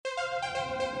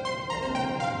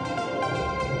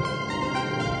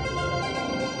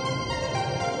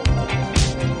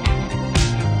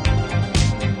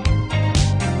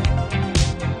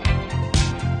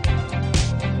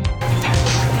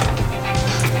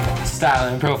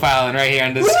styling and profiling right here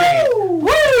on the screen.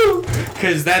 Woo!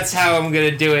 Because that's how I'm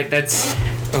going to do it.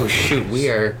 Oh, shoot.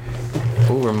 We're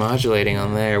modulating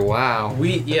on there. Wow.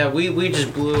 We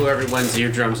just blew everyone's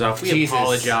eardrums off. We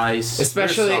apologize.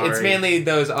 Especially, it's mainly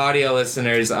those audio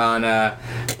listeners on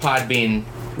Podbean.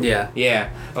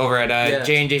 Yeah. Over at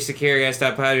J&J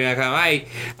SecuriCast.podbean.com.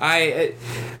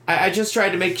 I just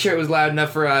tried to make sure it was loud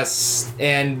enough for us,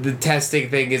 and the testing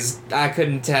thing is, I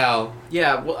couldn't tell.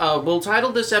 Yeah, we'll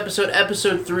title this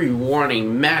episode 3,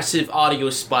 warning, massive audio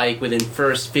spike within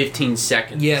first 15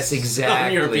 seconds. Yes, exactly.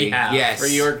 On your behalf. Yes.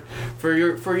 For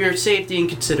your safety and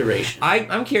consideration.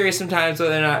 I'm curious sometimes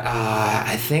whether or not,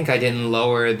 I think I didn't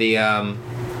lower the,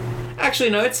 actually,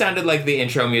 no, it sounded like the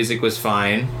intro music was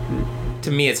fine. To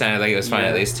me, it sounded like it was fine,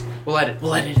 at least. We'll edit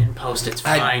in post. It's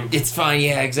fine. It's fine,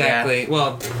 yeah, exactly. Yeah.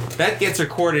 Well, that gets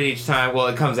recorded each time. Well,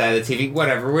 it comes out of the TV.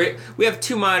 Whatever. We have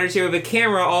 2 monitors here. We have a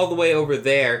camera all the way over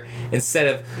there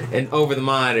and over the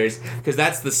monitors, because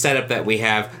that's the setup that we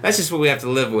have. That's just what we have to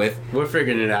live with. We're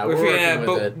figuring it out. We're figuring it out.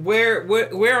 But where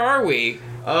are we?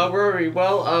 Where are we?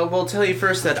 Well, we'll tell you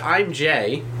first that I'm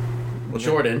Jay.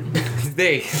 Jordan.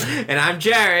 And I'm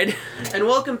Jared. And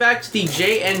welcome back to the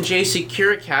J&J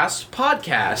SecuriCast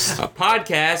podcast. A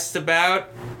podcast about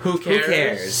who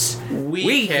cares?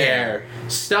 We care.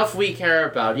 Stuff we care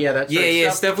about. Yeah, that's right. Yeah,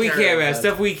 stuff we care about.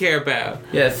 Stuff we care about.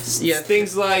 Yes.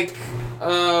 Things like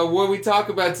what we talk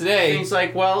about today. Things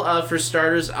like, for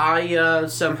starters, I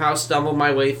somehow stumbled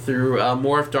my way through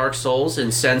more of Dark Souls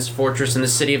and Sen's Fortress in the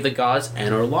City of the Gods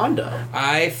and Orlando.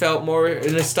 I felt more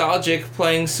nostalgic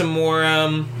playing some more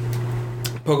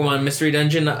Pokemon Mystery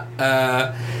Dungeon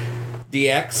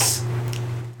DX.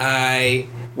 I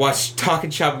watched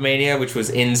Talkin' Shop Mania, which was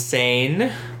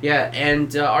insane. Yeah,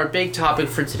 and our big topic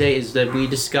for today is that we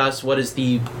discuss what is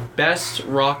the best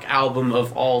rock album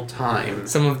of all time.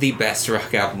 Some of the best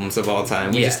rock albums of all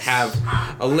time. We just have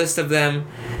a list of them,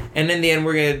 and in the end,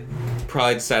 we're gonna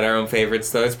probably decide our own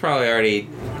favorites. Though it's probably already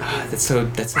that's such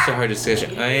a hard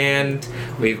decision, and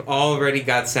we've already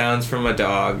got sounds from a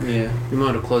dog. Yeah, you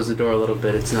might want to close the door a little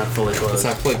bit. It's not fully closed. It's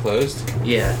not fully closed.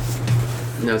 Yeah,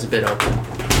 no, it's a bit open.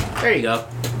 There you go.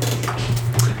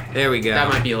 There we go. That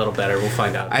might be a little better. We'll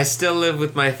find out. I still live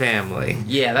with my family.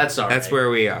 Yeah, that's all right. That's where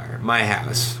we are. My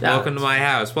house. Welcome to my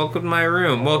house. Welcome to my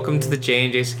room. Welcome to the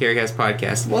J&J SecuriCast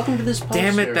podcast. Welcome to this podcast.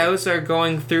 Damn it, those are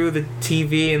going through the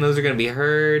TV and those are going to be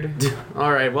heard.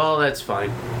 All right, well, that's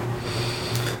fine.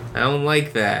 I don't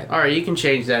like that. All right, you can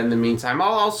change that in the meantime.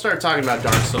 I'll start talking about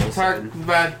Dark Souls. Talk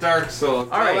about Dark Souls.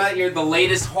 All right. About the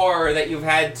latest horror that you've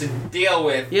had to deal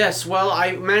with. Yes, well,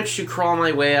 I managed to crawl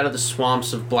my way out of the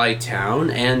swamps of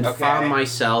Blighttown and found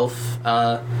myself.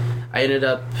 I ended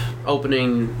up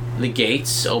opening the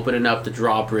gates, opening up the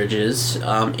drawbridges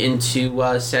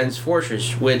into Sen's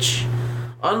Fortress, which,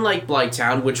 unlike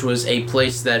Blighttown, which was a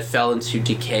place that fell into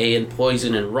decay and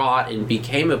poison and rot and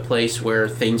became a place where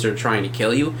things are trying to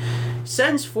kill you,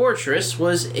 Sen's Fortress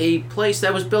was a place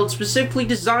that was built specifically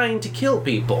designed to kill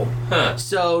people. Huh.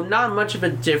 So not much of a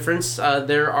difference.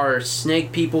 There are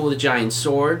snake people with giant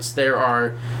swords. There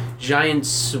are giant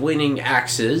swinging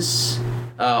axes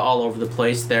all over the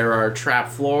place. There are trap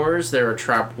floors. There are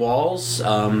trap walls.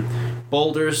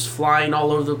 Boulders flying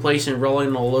all over the place and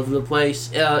rolling all over the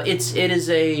place. It is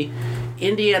a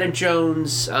Indiana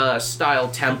Jones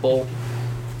style temple.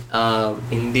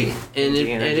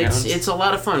 It's a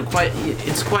lot of fun.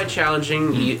 It's quite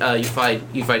challenging. You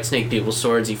fight snake people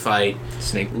swords. You fight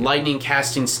lightning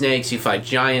casting snakes. You fight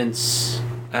giants.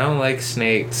 I don't like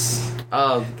snakes.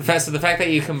 The fact that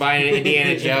you combine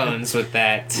Indiana Jones with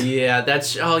that. Yeah,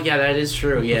 that is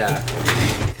true. Yeah.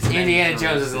 Indiana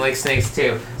Jones doesn't like snakes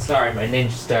too. Sorry, my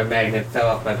Ninja Star magnet fell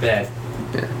off my bed.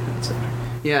 Yeah, that's all right.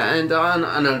 Yeah, and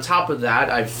on top of that,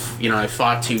 I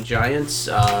fought 2 giants.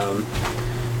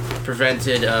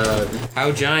 Prevented.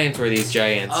 How giant were these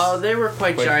giants? Oh, they were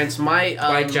quite giants.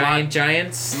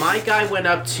 Giants. My guy went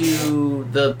up to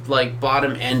the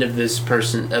bottom end of this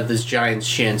giant's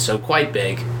shin, so quite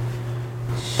big.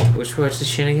 What's the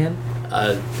shin again?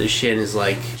 The shin is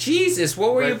Jesus,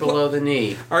 what were right you below the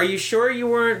knee. Are you sure you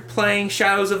weren't playing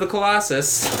Shadows of the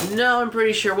Colossus? No, I'm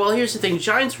pretty sure. Well, here's the thing.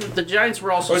 The giants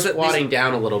were also squatting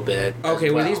down a little bit.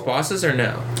 Okay, were these bosses or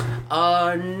no?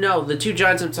 No. The 2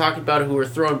 giants I'm talking about who were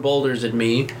throwing boulders at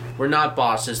me were not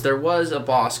bosses. There was a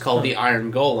boss called the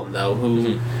Iron Golem, though,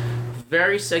 who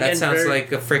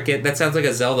that sounds like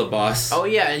a Zelda boss. Oh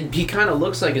yeah, he kind of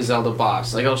looks like a Zelda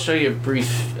boss. I'll show you a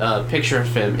brief picture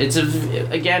of him. It's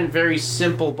again very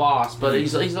simple boss, but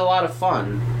he's a lot of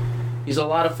fun. He's a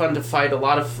lot of fun to fight, a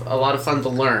lot of fun to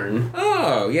learn.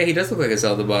 Oh, yeah, he does look like a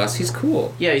Zelda boss. He's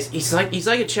cool. Yeah, he's like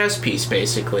a chess piece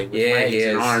basically, with legs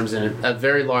and arms and a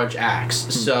very large axe.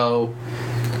 So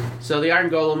the Iron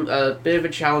Golem, a bit of a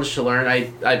challenge to learn.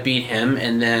 I beat him,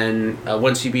 and then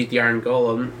once you beat the Iron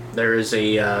Golem, there is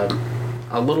a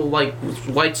little like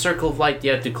white circle of light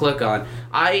you have to click on.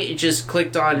 I just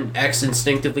clicked on X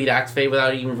instinctively to activate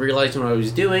without even realizing what I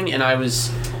was doing, and I was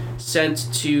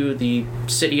sent to the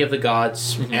City of the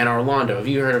Gods, Anor Londo. Have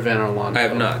you heard of Anor Londo? I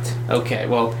have not. Okay,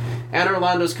 well, Anor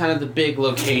Londo is kind of the big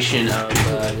location of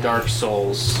Dark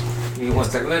Souls. Give me 1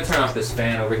 second. Let me turn off this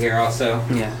fan over here also.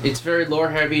 Yeah. It's very lore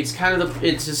heavy. It's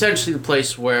it's essentially the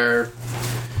place where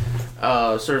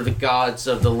sort of the gods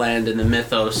of the land and the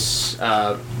mythos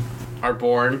are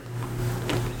born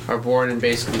and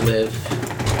basically live.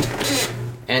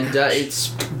 And it's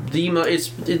the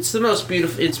most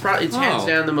beautiful. It's hands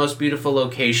down the most beautiful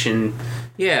location.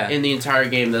 Yeah. In the entire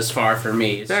game thus far for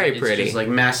me. It's very pretty. It's just like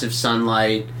massive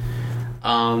sunlight.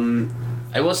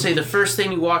 I will say the first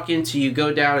thing you walk into, you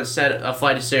go down a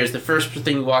flight of stairs. The first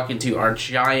thing you walk into are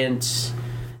giant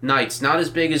knights. Not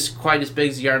quite as big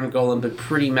as the Iron Golem, but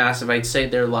pretty massive. I'd say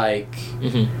they're like.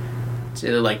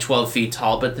 They're like 12 feet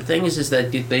tall. But the thing is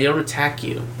that they don't attack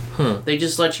you. They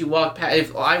just let you walk past.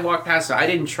 If I walk past them, I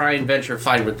didn't try and venture a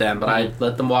fight with them, but I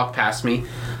let them walk past me.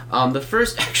 The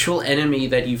first actual enemy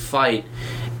that you fight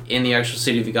in the actual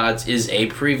City of the Gods is a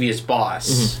previous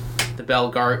boss, the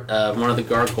one of the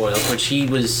gargoyles,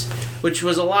 which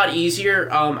was a lot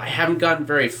easier. I haven't gotten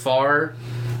very far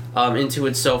into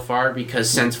it so far because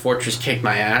Sen's Fortress kicked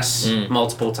my ass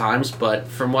multiple times, but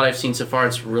from what I've seen so far,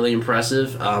 it's really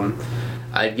impressive.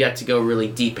 I've yet to go really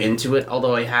deep into it,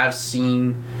 although I have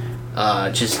seen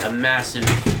just a massive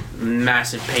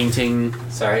painting.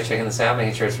 Sorry, checking this out,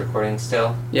 making sure it's recording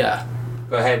still. Yeah.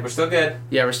 Go ahead, we're still good.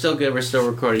 Yeah, we're still good, we're still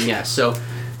recording, yeah. So,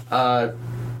 honestly,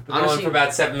 going for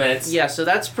about 7 minutes. Yeah, so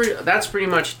that's pretty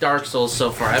much Dark Souls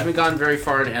so far. I haven't gone very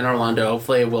far in Anor Londo.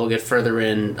 Hopefully I will get further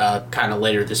in kind of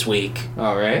later this week.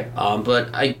 Alright.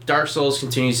 But Dark Souls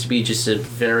continues to be just a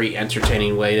very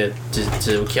entertaining way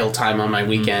to kill time on my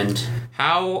weekend.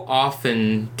 How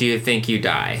often do you think you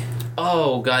die?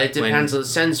 Oh, God, it depends. On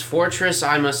Sen's Fortress,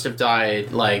 I must have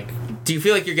died, like... Do you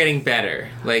feel like you're getting better?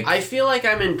 Like I feel like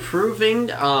I'm improving.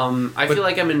 I feel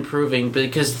like I'm improving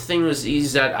because the thing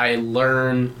is that I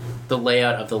learn the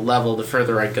layout of the level the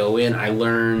further I go in. I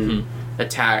learn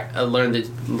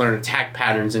learn attack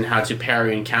patterns and how to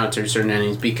parry and counter certain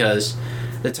enemies because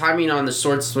the timing on the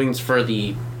sword swings for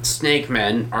the snake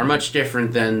men are much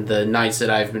different than the knights that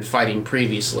I've been fighting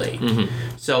previously.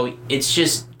 So it's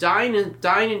just dying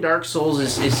in Dark Souls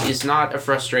is not a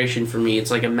frustration for me.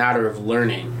 It's like a matter of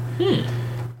learning.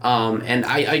 And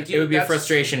I do. It would be a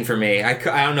frustration for me. I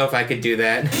don't know if I could do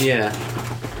that. Yeah.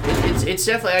 It's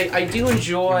definitely. I do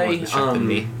enjoy.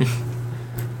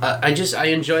 I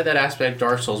enjoy that aspect of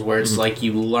Dark Souls where it's like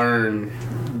you learn.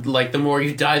 Like the more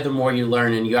you die, the more you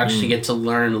learn, and you actually get to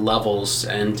learn levels.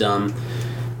 And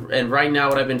right now,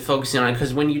 what I've been focusing on,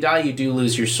 because when you die, you do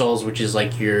lose your souls, which is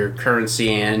like your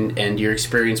currency and your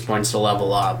experience points to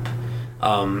level up.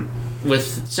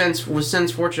 With Sen's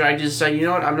Fortress, I just decided, you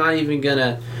know what, I'm not even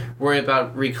gonna worry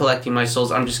about recollecting my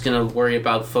souls. I'm just gonna worry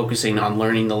about focusing on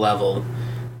learning the level,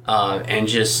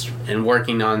 and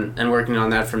working on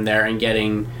that from there, and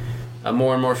getting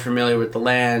more and more familiar with the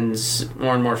lands,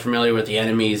 more and more familiar with the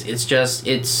enemies. It's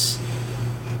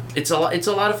a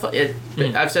lot of fun.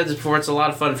 I've said this before. It's a lot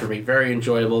of fun for me. Very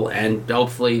enjoyable, and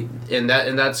hopefully, and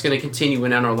that's going to continue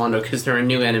in Anor Londo because there are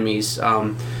new enemies.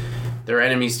 There are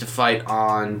enemies to fight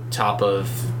on top of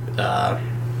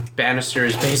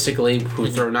banisters, basically, who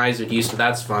throw knives at you. So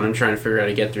that's fun. I'm trying to figure out how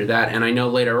to get through that. And I know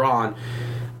later on,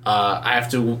 I have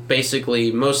to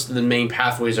basically, most of the main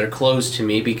pathways are closed to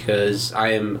me because I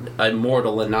am a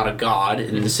mortal and not a god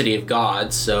in the City of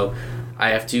Gods. So I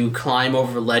have to climb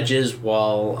over ledges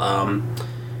while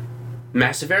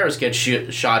massive arrows get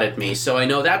shot at me. So I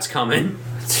know that's coming.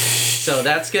 So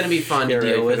that's gonna be fun to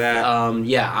deal with.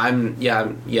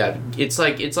 It's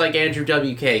like Andrew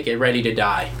WK. Get ready to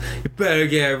die. You better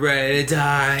get ready to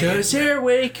die. 'Cause here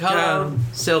we come.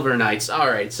 Silver Knights. All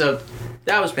right. So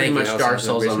that was pretty much Dark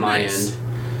Souls on my end.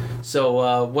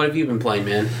 So what have you been playing,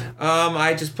 man?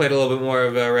 I just played a little bit more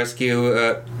of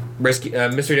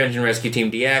Mystery Dungeon Rescue Team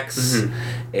DX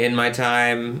in my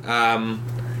time.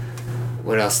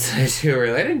 What else did I do,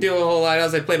 really? I didn't do a whole lot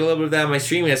else. I played a little bit of that on my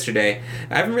stream yesterday.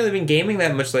 I haven't really been gaming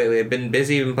that much lately. I've been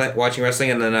busy watching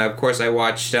wrestling, and then, of course, I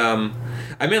watched... I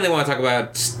mainly want to talk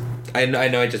about... I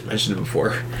know I just mentioned it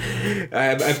before.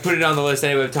 I put it on the list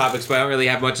anyway of topics, but I don't really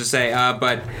have much to say.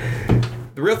 But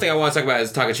The real thing I want to talk about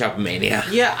is Talking Shop Mania.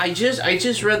 Yeah, I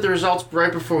just read the results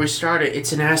right before we started.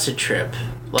 It's an acid trip.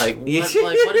 What is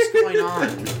going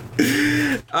on?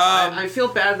 I feel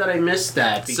bad that I missed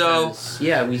that. Because,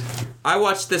 I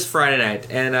watched this Friday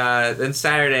night, and then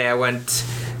Saturday I went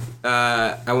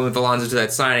with Alonzo to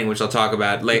that signing, which I'll talk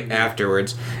about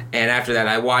afterwards. And after that,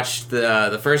 I watched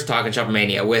the first Talking Shop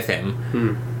Mania with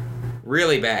him.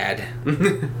 Really bad.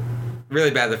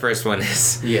 Really bad the first one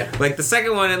is. Yeah. Like, the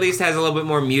second one at least has a little bit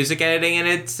more music editing in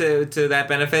it to that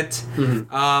benefit.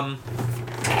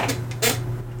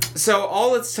 So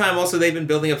all this time, also, they've been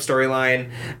building up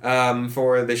storyline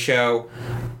for the show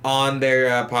on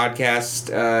their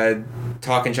podcast,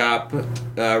 Talking Shop.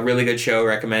 Really good show,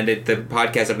 recommended. The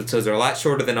podcast episodes are a lot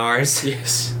shorter than ours.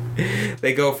 Yes.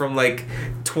 They go from,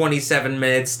 27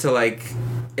 minutes to,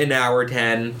 an hour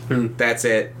 10. That's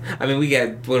it. I mean, we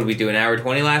get, what did we do, an hour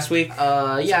 20 last week? An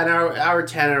hour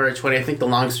 10, hour 20. I think the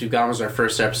longest we've gone was our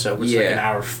first episode, which was an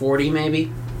hour 40 maybe.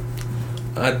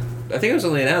 I think it was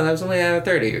only an hour. That was only an hour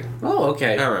 30. Oh,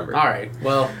 okay. I don't remember. All right.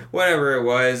 Well, whatever it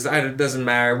was, it doesn't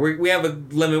matter. We have a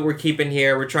limit we're keeping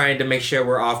here. We're trying to make sure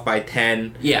we're off by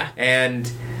 10. Yeah. And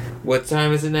what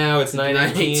time is it now? It's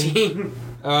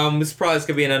 9:18. This probably going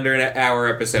to be an under an hour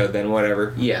episode then,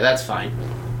 whatever. Yeah, that's fine.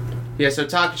 Yeah, so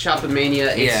Talking Shop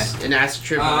Mania is an acid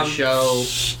trip on the show.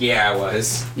 Yeah, it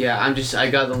was. Yeah, I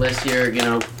got the list here,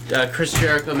 Chris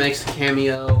Jericho makes a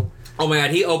cameo. Oh my god,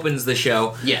 he opens the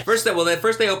show. Yeah. First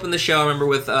they open the show, I remember,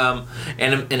 with an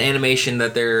animation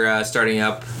that they're starting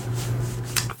up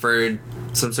for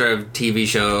some sort of TV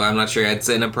show. I'm not sure. It's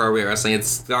Inappropriate Wrestling. It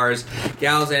stars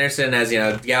Gallows Anderson as,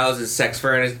 Gallows is Sex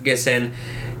Ferguson.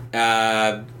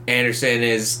 Anderson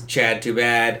is Chad Too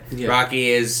Bad. Yeah. Rocky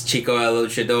is Chico El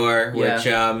Luchador,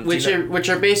 which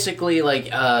are basically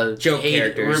joke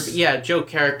characters. Joke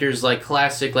characters,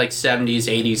 classic 70s,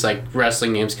 80s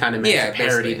wrestling names, kind of meant to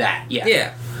parody that.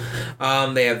 Yeah.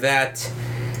 They have that.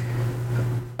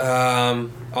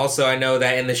 Also, I know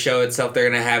that in the show itself, they're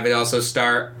gonna have it also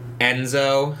star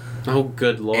Enzo. Oh,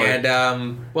 good lord! And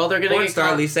they're gonna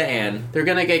star Lisa Ann. They're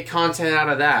gonna get content out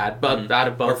of that, but out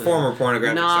of both. Or former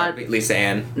pornographic star Lisa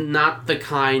Ann. Not the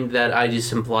kind that I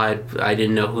just implied. I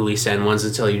didn't know who Lisa Ann was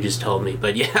until you just told me.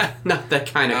 But yeah, not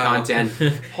that kind of content.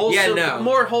 Wholesome,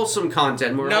 more wholesome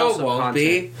content. It won't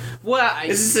be. Well,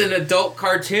 this is an adult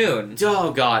cartoon. Oh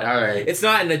God! All right. It's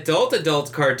not an adult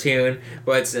cartoon,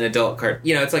 but it's an adult cartoon.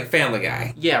 It's like Family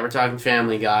Guy. Yeah, we're talking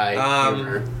Family Guy.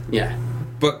 Yeah.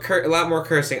 But a lot more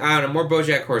cursing. I don't know, more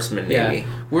BoJack Horseman, maybe. Yeah.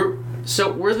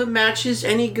 Were the matches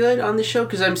any good on the show?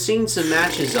 Because I'm seeing some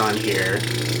matches on here.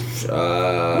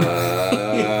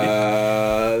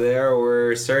 There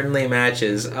were certainly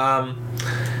matches.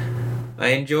 I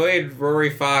enjoyed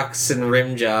Rory Fox and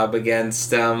Rim Job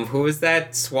against, who was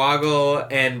that? Swoggle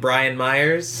and Brian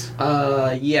Myers?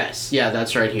 Yes. Yeah,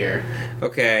 that's right here.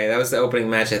 Okay, that was the opening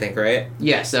match, I think, right?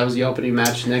 Yes, that was the opening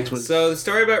match. Next was... So, the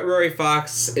story about Rory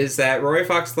Fox is that Rory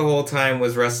Fox the whole time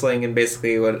was wrestling in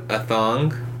basically a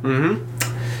thong.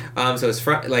 Mm-hmm. So his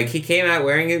front... he came out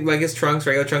wearing, his trunks,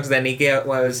 regular trunks, then he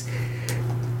was...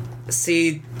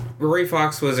 See, Rory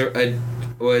Fox was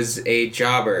a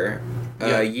jobber...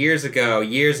 years and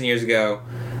years ago,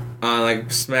 on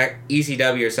Smack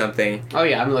ECW or something. Oh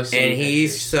yeah, I'm listening. And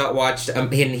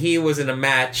he was in a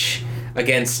match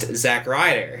against Zack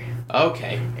Ryder.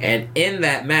 Okay. And in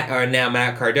that match, or now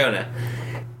Matt Cardona,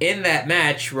 in that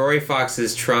match, Rory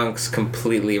Fox's trunks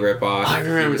completely rip off. I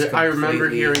remember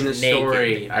hearing the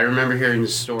story.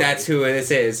 That's who this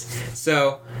is.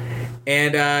 So,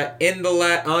 and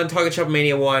on Talking Shop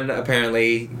Mania 1,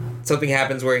 apparently, something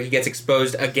happens where he gets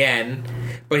exposed again,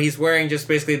 but he's wearing just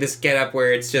basically this getup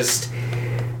where it's just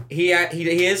he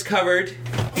is covered.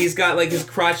 He's got his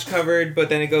crotch covered, but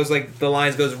then it goes the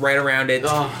lines goes right around it.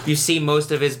 Oh. You see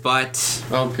most of his butt.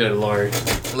 Oh, good lord!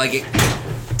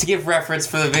 To give reference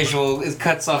for the visual, it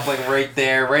cuts off right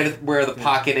there, right at where the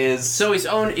pocket is. So he's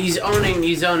owning what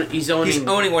happened. He's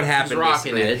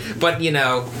rocking basically. It.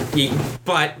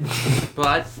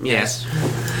 But yes.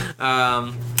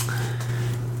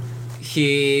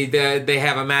 They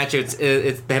have a match.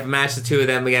 They have a match, the two of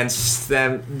them against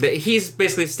them. He's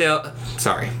basically still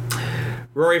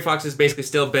Rory Fox is basically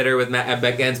still bitter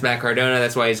against Matt Cardona.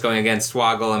 That's why he's going against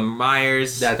Swoggle and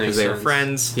Myers because they were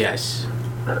friends. Yes.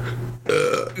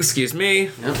 Excuse me.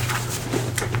 Yep.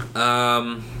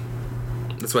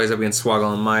 That's why he's up against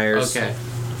Swoggle and Myers. Okay.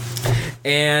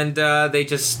 And they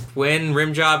just win.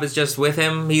 Rimjob is just with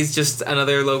him. He's just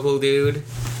another local dude.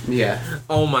 Yeah.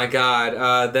 Oh my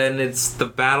god. Then it's the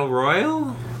Battle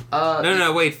Royal?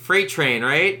 No, wait, Freight Train,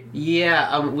 right?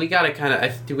 Yeah, we gotta kind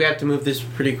of... do we have to move this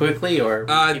pretty quickly, or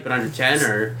keep it under 10,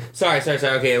 or... Sorry,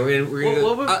 okay, we're gonna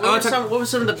what was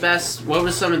some of the best... What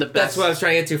was some of the best... That's what I was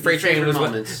trying to get to. Freight Train was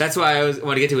moments. That's what I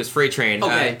want to get to, was Freight Train.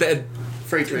 Okay.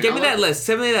 Freight Train. Give me that list.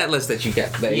 Send me that list that you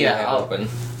get. That you have open.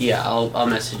 Yeah, I'll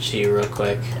message to you real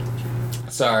quick.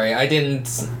 Sorry, I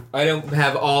don't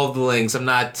have all of the links. I'm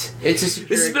not... It's a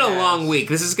security This has been a long week.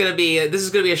 This is gonna be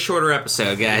a shorter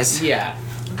episode, guys. Yeah.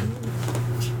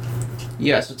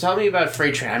 Yeah, so tell me about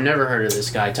Freight Train. I've never heard of this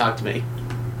guy. Talk to me.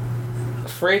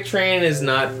 Freight Train is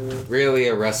not really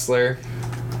a wrestler.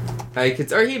 Or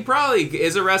he probably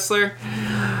is a wrestler.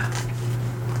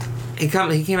 He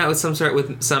came out with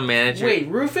some manager. Wait,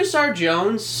 Rufus R.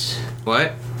 Jones?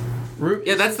 What?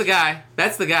 Yeah, that's the guy.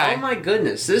 That's the guy. Oh my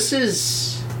goodness, this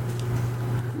is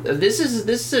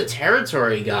a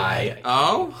territory guy.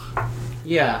 Oh?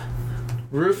 Yeah.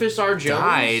 Rufus R. Jones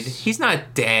died. He's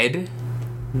not dead.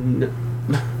 No.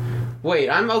 Wait,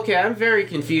 I'm very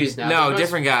confused now. No,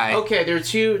 different guy. Okay, there were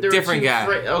different two guy.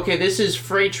 Okay, this is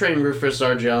Freight Train Rufus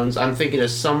R. Jones. I'm thinking of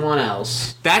someone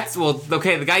else.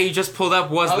 The guy you just pulled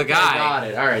up was the guy. Got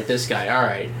it. All right, this guy. All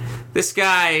right. This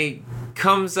guy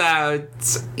comes out.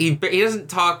 He doesn't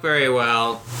talk very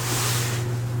well.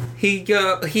 He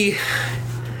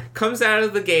comes out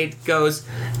of the gate, goes,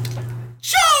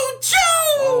 "Choo choo!"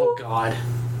 Oh God.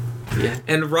 Yeah.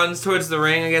 And runs towards the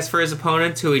ring, I guess, for his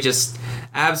opponent, who he just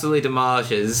absolutely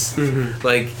demolishes. Mm-hmm.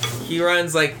 Like, he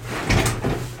runs like...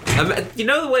 you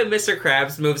know the way Mr.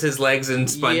 Krabs moves his legs in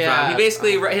SpongeBob? Yeah. He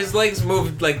basically... his legs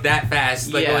move like that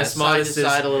fast. Like, yeah, side to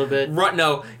side a little bit.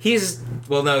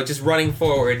 Just running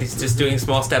forward. He's just doing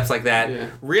small steps like that. Yeah.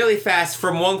 Really fast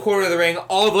from one corner of the ring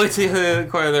all the way to the other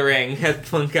corner of the ring. Had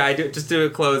one guy do a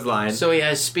clothesline. So he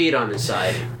has speed on his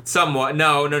side. Somewhat.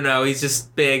 No. He's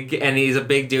just big, and he's a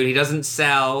big dude. He doesn't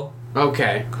sell.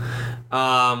 Okay.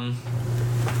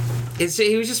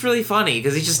 He was just really funny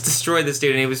because he just destroyed this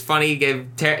dude, and he was funny. He gave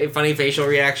funny facial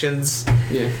reactions.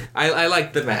 Yeah, I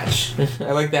liked the match.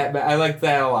 I liked that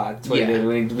a lot. That's what he did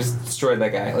when he just destroyed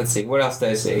that guy. Let's see, what else did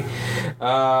I see?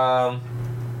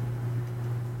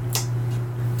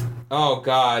 Oh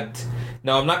God,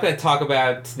 no, I'm not going to talk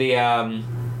about the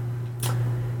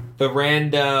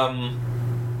random.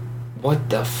 What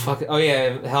the fuck? Oh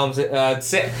yeah, Helms.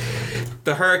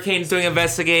 The Hurricane's doing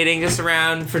investigating just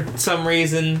around for some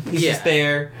reason. He's just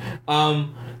there.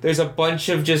 There's a bunch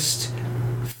of just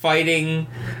fighting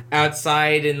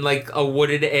outside in like a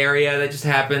wooded area that just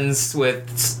happens with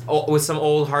some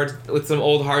old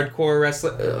hardcore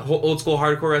wrestler, old school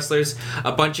hardcore wrestlers.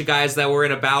 A bunch of guys that were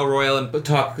in a battle royal in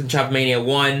Chopmania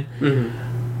 1.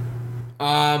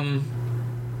 Mm-hmm.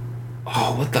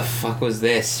 Oh, what the fuck was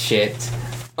this shit?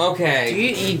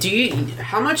 Okay. Do you?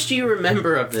 How much do you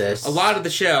remember of this? A lot of the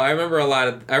show. I remember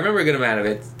a good amount of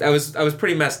it. I was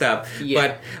pretty messed up. Yeah.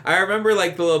 But I remember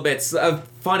like the little bits.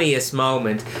 Funniest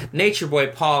moment. Nature Boy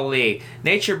Paul Lee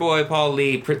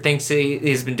thinks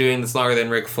he's been doing this longer than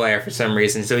Ric Flair for some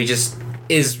reason. So he just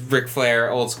is Ric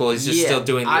Flair old school. He's just still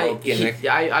doing the old gimmick.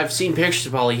 I've seen pictures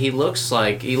of Paul Lee. He looks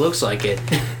like it.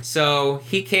 So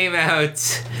he came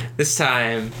out this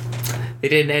time. They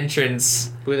did an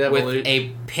entrance with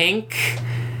a pink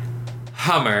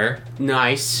Hummer.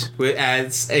 Nice.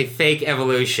 As a fake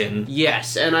Evolution.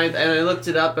 Yes, and I looked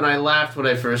it up and I laughed when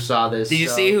I first saw this. Did you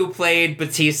see who played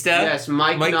Batista? Yes,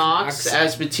 Mike Knox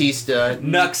as Batista.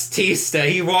 Nuxtista.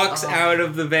 He walks out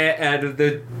of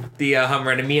the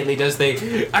Hummer and immediately does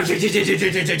the...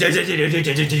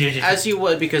 As you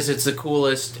would, because it's the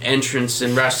coolest entrance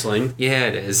in wrestling. Yeah,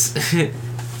 it is.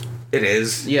 It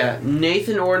is. Yeah,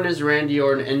 Nathan Orton as Randy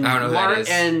Orton and Mark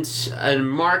and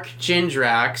Mark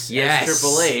Jindrak as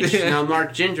Triple H. Now,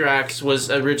 Mark Jindrak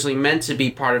was originally meant to be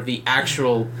part of the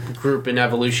actual group in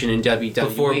Evolution in WWE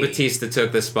before Batista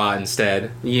took the spot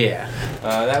instead. Yeah,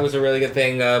 that was a really good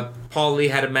thing. Paul Lee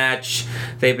had a match.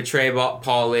 They betray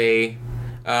Paul Lee.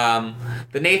 The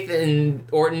Nathan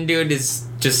Orton dude is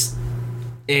just.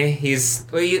 His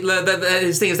thing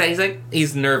is that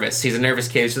he's nervous. He's a nervous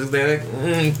kid. So they're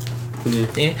like,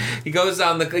 He goes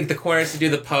on the corners to do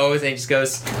the pose, and he just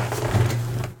goes,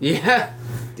 yeah.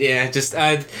 Just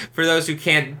for those who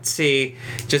can't see,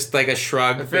 just like a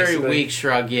shrug. A very weak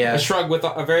shrug, yeah.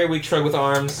 A very weak shrug with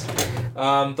arms.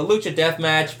 The Lucha Death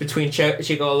match between Chico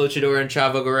Luchador and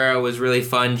Chavo Guerrero was really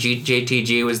fun.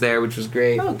 JTG was there, which was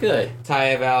great. Oh, good.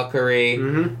 Taya Valkyrie.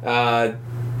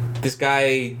 Mm-hmm. This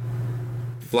guy...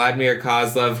 Vladimir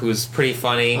Kozlov, who's pretty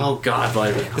funny. Oh God,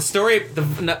 Vladimir. The story,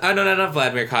 not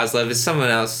Vladimir Kozlov. It's someone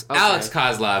else. Okay. Alex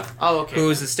Kozlov. Oh, okay.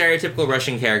 Who's a stereotypical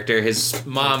Russian character. His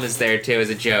mom is there too as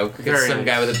a joke. It's some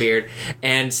guy with a beard.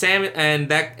 And Sam and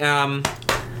that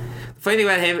Funny thing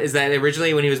about him is that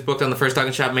originally when he was booked on the first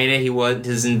Talking Shop Mania, he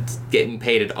wasn't getting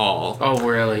paid at all. Oh,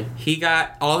 really?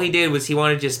 All he did was he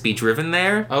wanted to just be driven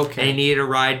there. Okay. And he needed a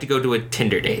ride to go to a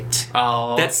Tinder date.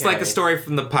 Oh, okay. That's like a story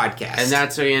from the podcast. And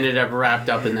that's how he ended up wrapped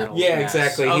up in that whole Yeah, mess.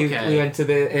 exactly. Okay. He went to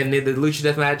the Lucha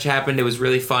Death match happened. It was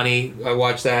really funny. I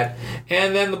watched that.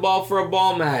 And then the Ball for a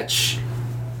Ball match.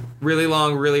 Really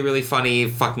long, really, really funny,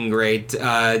 fucking great.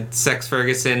 Sex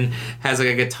Ferguson has like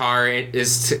a guitar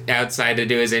outside to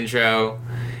do his intro.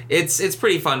 It's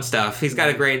pretty fun stuff. He's got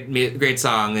a great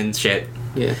song and shit.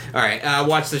 Yeah. All right,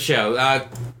 watch the show.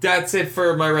 That's it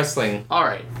for my wrestling. All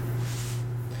right.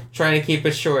 Trying to keep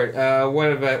it short.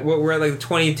 We're at like the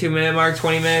 22-minute mark,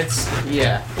 20 minutes?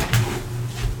 Yeah.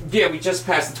 Yeah, we just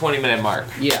passed the 20-minute mark.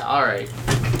 Yeah, all right.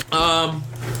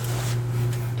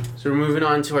 So we're moving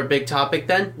on to our big topic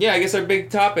then? Yeah, I guess our big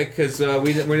topic, because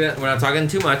we're not talking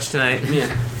too much tonight.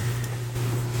 Yeah.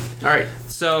 All right.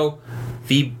 So,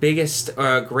 the biggest,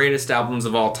 greatest albums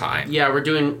of all time. Yeah,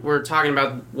 we're talking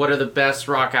about what are the best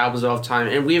rock albums of all time,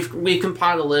 and we've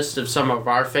compiled a list of some of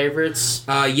our favorites.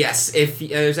 Yes, if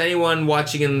there's anyone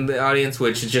watching in the audience,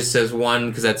 which just says one,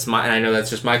 because that's and I know that's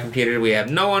just my computer. We have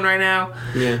no one right now.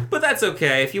 Yeah, but that's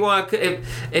okay. If you want,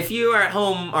 if you are at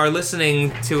home are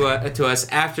listening to us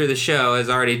after the show has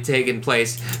already taken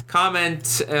place,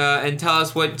 comment and tell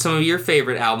us what some of your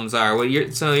favorite albums are.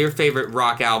 Some of your favorite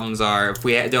rock albums are. If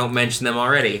we don't mention them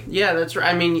already. Yeah, that's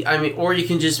right. I mean, or you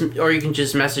can just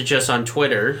message us on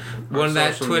Twitter. One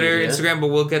that Twitter, media. Instagram, but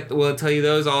we'll tell you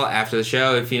those all after the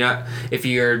show. If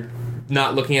you're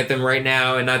not looking at them right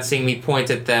now and not seeing me point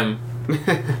at them.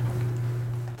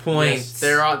 Points. Yes,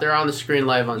 they're on the screen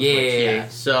live on Twitch. Yeah.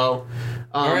 So.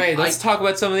 All right, let's talk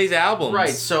about some of these albums. Right,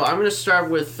 so I'm going to start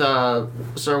with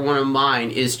one of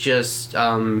mine is just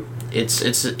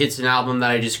it's an album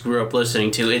that I just grew up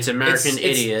listening to. It's American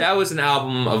Idiot. That was an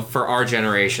album for our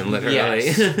generation, literally.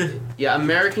 Yes. Yeah,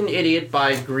 American Idiot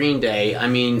by Green Day. I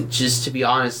mean, just to be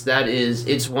honest,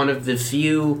 it's one of the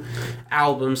few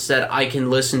albums that I can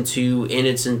listen to in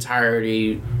its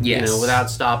entirety, without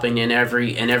stopping, and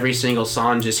every single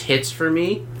song just hits for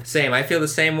me. Same. I feel the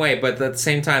same way, but at the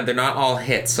same time, they're not all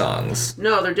hit songs.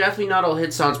 No, they're definitely not all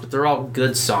hit songs, but they're all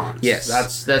good songs. Yes.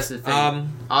 That's the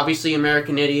thing. Obviously,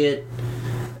 American Idiot,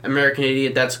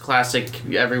 that's classic.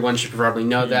 Everyone should probably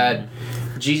know that.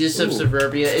 Jesus of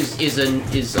Suburbia is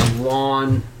a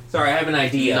long... Sorry, I have an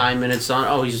idea. 9-minute song.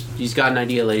 Oh, he's got an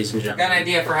idea, ladies and gentlemen. Got an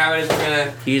idea for how it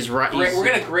is we're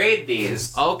gonna grade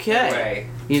these. Okay.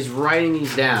 He's writing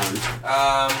these down.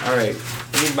 All right.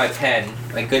 I need my pen.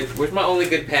 Where's my only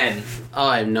good pen? Oh,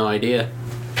 I have no idea.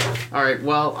 All right.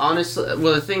 Well, honestly,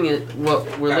 the thing is,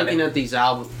 we're looking at these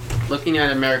albums. Looking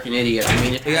at American Idiot, I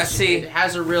mean, it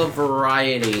has a real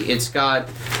variety. It's got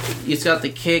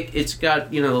the kick. It's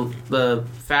got the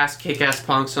fast kick-ass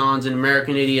punk songs in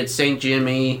American Idiot, St.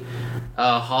 Jimmy,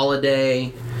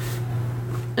 Holiday.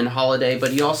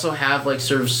 But you also have like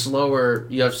sort of slower.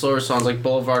 You have slower songs like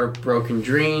Boulevard of Broken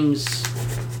Dreams.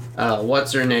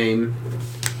 What's Her Name?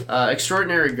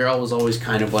 Extraordinary Girl was always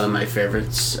kind of one of my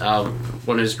favorites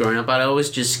when I was growing up. I'd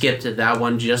always just skip to that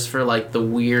one just for like the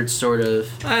weird sort of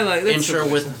intro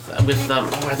with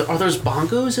are those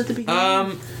bongos at the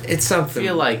beginning? It's something. I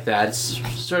feel like that. It's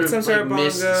sort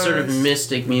of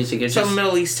mystic music. It's some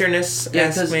Middle Easterness,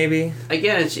 maybe.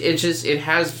 Again, it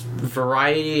has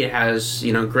variety. It has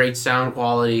great sound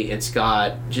quality. It's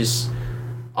got just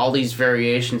all these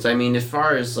variations. I mean, as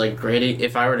far as like grading,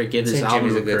 if I were to give this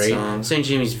album a grade, St.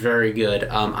 Jimmy's very good.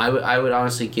 I would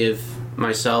honestly give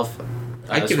myself.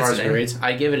 I'd give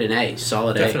it an A,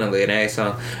 solid A. Definitely an A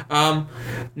song.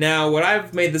 Now, what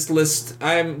I've made this list,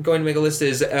 I'm going to make a list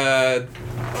is out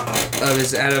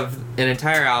of an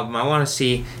entire album. I want to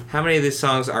see how many of these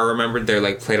songs are remembered. They're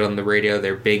like played on the radio.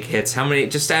 They're big hits. How many?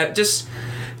 Just out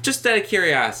of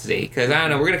curiosity, because I don't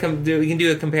know. We can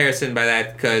do a comparison by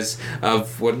that because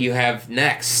of what you have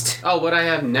next. Oh, what I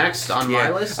have next on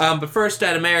my list. But first,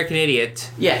 at American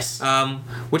Idiot. Yes.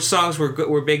 Which songs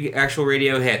were big actual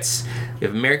radio hits? We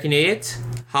have American Idiot,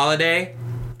 Holiday,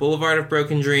 Boulevard of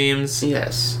Broken Dreams.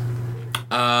 Yes.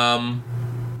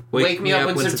 Wake Me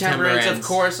Up When September Ends. Of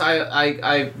course,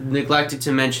 I neglected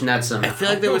to mention that somehow. I feel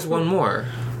like there was one more.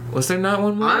 Was there not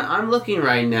one more? I'm looking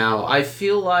right now. I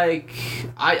feel like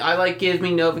I like Give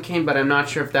Me Novocaine, but I'm not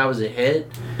sure if that was a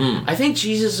hit. I think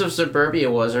Jesus of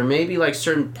Suburbia was, or maybe like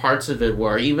certain parts of it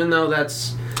were, even though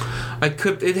that's...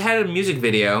 It had a music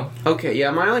video. Okay,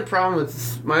 yeah, my only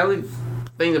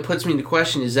thing that puts me into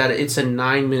question is that it's a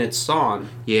 9-minute song.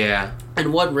 Yeah.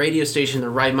 And what radio station in the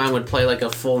right mind would play like a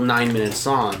full 9-minute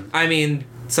song? I mean...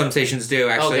 some stations do,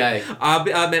 actually.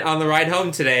 Okay. On the ride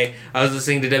home today, I was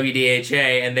listening to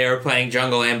WDHA, and they were playing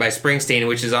Jungle Land by Springsteen,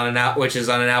 which is on an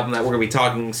album that we're going to be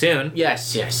talking soon.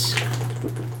 Yes.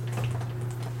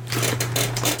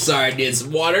 Sorry, I need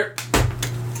some water.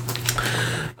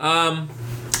 Yeah,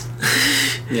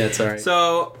 it's alright.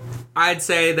 So, I'd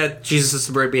say that Jesus of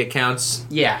Suburbia counts.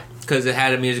 Yeah. Because it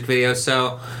had a music video,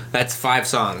 so that's 5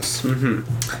 songs. Mm-hmm.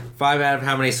 5 out of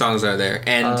how many songs are there?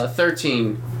 And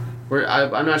 13.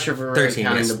 I'm not sure if we're 13,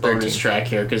 counting the bonus 13. track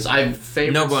here, because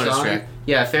No bonus track.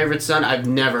 Yeah, favorite song. I've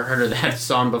never heard of that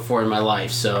song before in my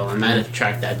life, so I might have to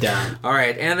track that down.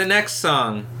 Alright, and the next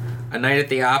song, A Night at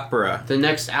the Opera. The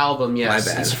next album, yes.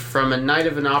 My bad. It's from A Night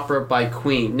of an Opera by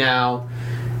Queen. Now,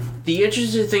 the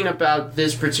interesting thing about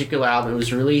this particular album, it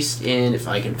was released in, if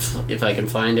I can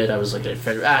find it, I was looking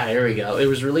at here we go. It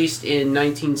was released in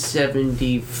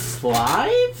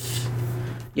 1975?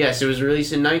 Yes, it was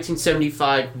released in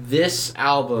 1975. This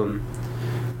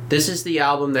is the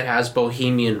album that has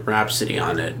Bohemian Rhapsody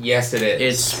on it. Yes, it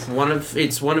is.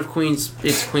 It's one of Queen's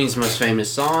most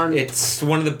famous songs. It's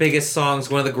one of the biggest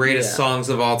songs, one of the greatest songs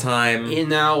of all time. And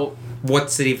now,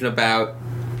 what's it even about?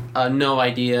 No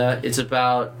idea. It's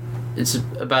about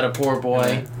a poor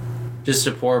boy. Just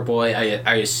a poor boy,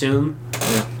 I assume.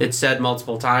 Yeah. It's said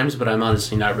multiple times, but I'm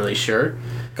honestly not really sure.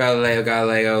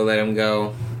 Galileo, let him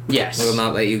go. Yes. Will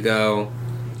not let you go.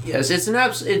 Yes, it's an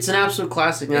absolute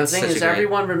classic. Now, the thing is,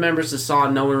 everyone remembers the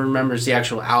song, no one remembers the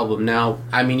actual album. Now,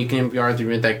 I mean, you can be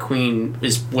arguing that Queen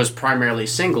was primarily a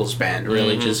singles band,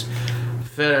 really, just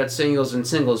fed out singles and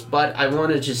singles. But I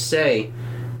want to just say,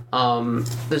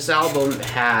 this album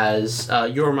has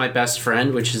You're My Best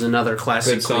Friend, which is another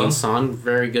classic Queen song.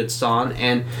 Very good song.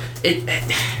 And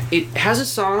it has a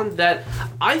song that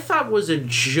I thought was a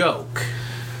joke.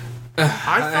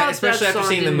 I thought especially that after song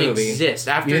seeing the didn't movie. exist.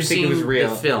 After You seeing think it was real.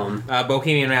 the film.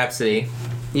 Bohemian Rhapsody.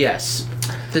 Yes.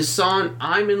 The song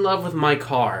I'm in Love with My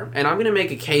Car. And I'm going to make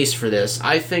a case for this.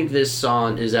 I think this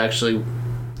song is actually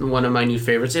one of my new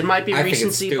favorites. It might be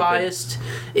recency biased.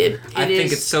 I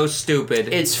think it's so stupid.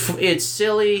 It's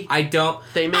silly. I'm in love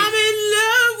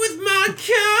with my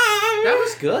car. That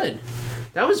was good.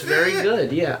 That was very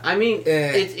good. Yeah, I mean,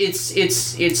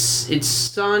 it's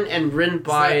sung and written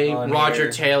by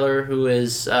Roger Taylor, who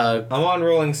is. I'm on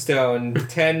Rolling Stone.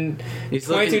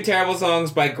 22 terrible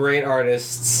songs by great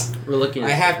artists. We're looking.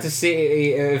 I have to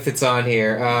see if it's on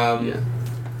here.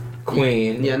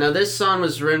 Queen. Yeah. Now this song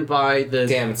was written by the.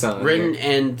 Damn, it's on. Written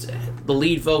and the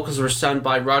lead vocals were sung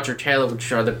by Roger Taylor,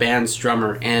 which are the band's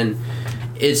drummer, and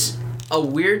it's a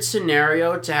weird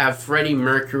scenario to have Freddie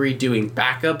Mercury doing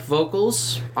backup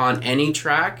vocals on any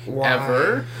track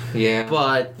ever. Yeah.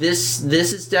 But this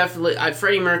is definitely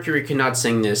Freddie Mercury cannot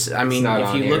sing this. I mean,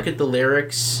 if you look at the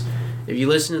lyrics, if you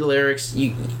listen to the lyrics,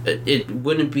 it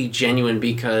wouldn't be genuine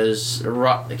because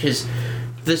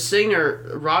the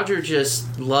singer Roger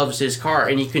just loves his car,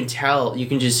 and you can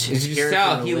just hear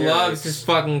it he loves his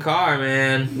fucking car,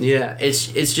 man. Yeah, it's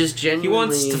just genuinely. He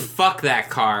wants to fuck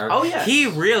that car. Oh yeah, he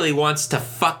really wants to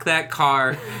fuck that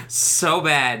car so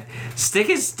bad. Stick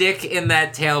his dick in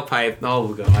that tailpipe.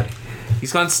 Oh god. He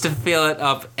wants to fill it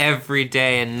up every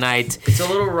day and night. It's a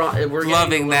little we're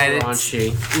loving that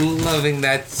raunchy. Loving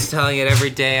that, telling it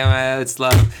every day. It's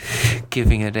love,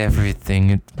 giving it everything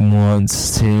it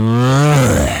wants to.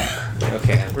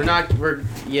 Okay.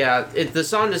 The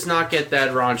song does not get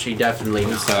that raunchy. Definitely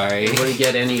not. I'm sorry. It wouldn't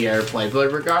get any airplay.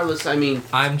 But regardless, I mean,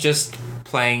 I'm just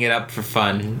playing it up for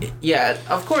fun. Yeah,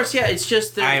 of course. Yeah, it's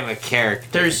just that I am a character.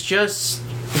 There's just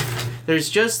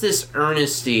this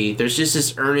earnesty. There's just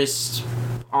this earnest,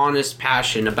 honest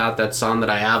passion about that song that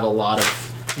I have a lot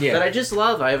of. Yeah. That I just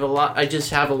love. I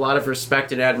just have a lot of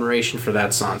respect and admiration for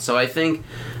that song. So I think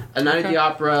A Night at the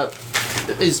Opera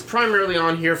is primarily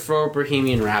on here for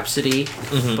Bohemian Rhapsody,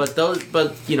 but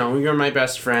You're My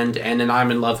Best Friend and then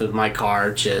I'm in Love with My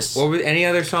Car. Just what were the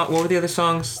other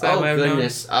songs? That oh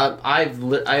goodness, I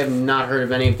have not heard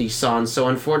of any of these songs. So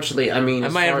unfortunately, I mean,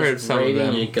 as far as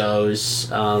rating it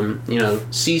goes,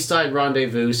 Seaside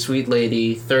Rendezvous, Sweet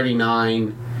Lady,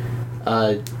 39,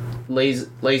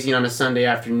 Lazy on a Sunday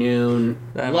Afternoon,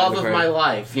 Love of My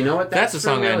Life. You know what? That's a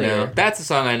song I know. That's a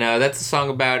song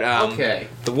about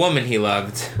the woman he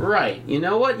loved. Right. You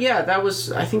know what? Yeah, that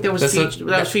was. I think that was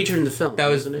featured in the film. That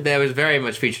was very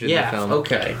much featured in the film.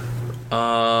 Okay.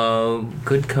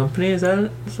 Good Company, is that a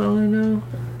song I know?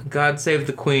 God Save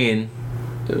the Queen.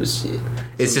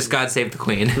 It's just God Save the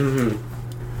Queen.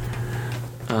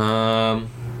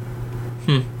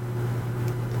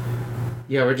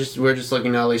 Yeah, we're just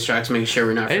looking at all these tracks, making sure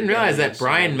we're not. I didn't realize that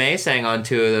Brian May sang on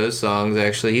 2 of those songs.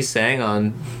 Actually, he sang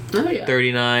on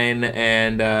 39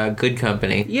 and Good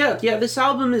Company. Yeah. This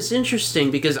album is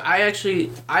interesting because I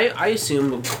assume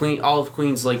all of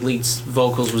Queen's like lead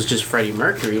vocals was just Freddie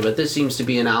Mercury, but this seems to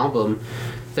be an album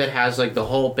that has like the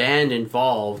whole band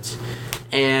involved,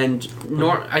 and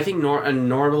I think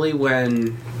normally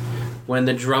when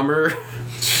the drummer.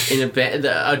 In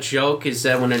a joke is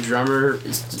that when a drummer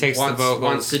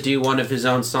wants to do one of his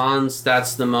own songs,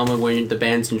 that's the moment when the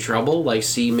band's in trouble. Like,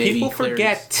 people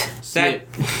forget that.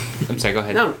 I'm sorry. Go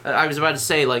ahead. No, I was about to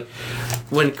say like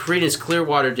when Creedence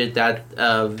Clearwater did that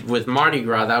with Mardi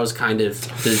Gras, that was kind of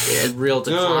a real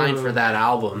decline for that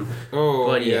album. Oh,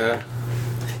 but yeah.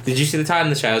 Did you see the Todd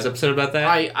in the Shadows episode about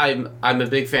that? I'm a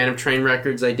big fan of Train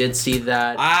Records. I did see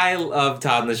that. I love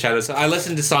Todd in the Shadows. I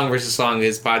listened to Song vs. Song,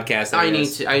 his podcast. I need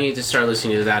to start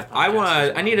listening to that.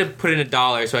 I need to put in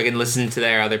 $1 so I can listen to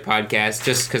their other podcast,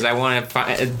 just because I want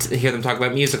to hear them talk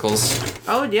about musicals.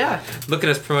 Oh yeah. Look at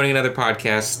us promoting another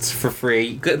podcast for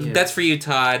free. Good. Yeah. That's for you,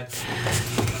 Todd.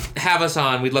 Have us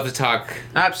on. We'd love to talk.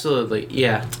 Absolutely.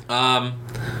 Yeah.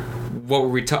 What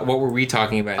were we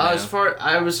talking about? I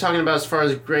was talking about as far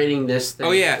as grading this thing.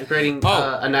 Oh yeah, grading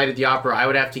A Night at the Opera. I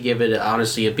would have to give it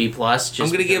honestly a B+. I'm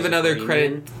gonna give another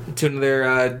credit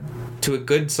to a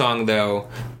good song though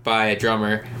by a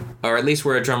drummer, or at least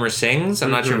where a drummer sings.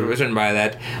 I'm not sure if it was written by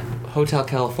that. Hotel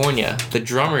California. The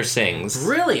drummer sings.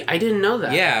 Really? I didn't know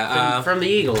that. Yeah, from the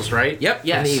Eagles, right? Yep.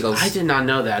 Yes. From the Eagles. I did not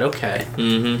know that. Okay.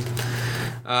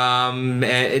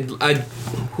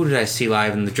 Who did I see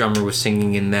live and the drummer was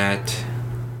singing in that?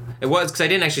 It was because I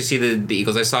didn't actually see the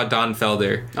Eagles. I saw Don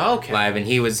Felder live, and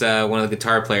he was one of the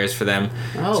guitar players for them.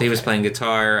 So he was playing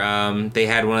guitar. They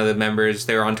had one of the members.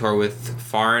 They were on tour with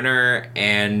Foreigner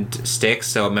and Styx,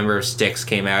 so a member of Styx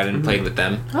came out and played with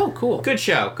them. Oh, cool. Good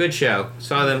show.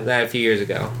 Saw them that a few years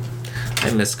ago.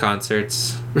 I miss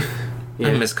concerts.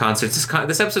 I miss concerts.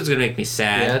 This episode's gonna make me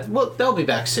sad. Yeah, well, they'll be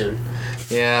back soon.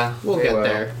 Yeah, we'll get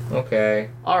there. Okay.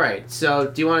 All right. So,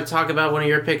 do you want to talk about one of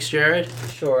your picks, Jared?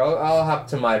 Sure. I'll hop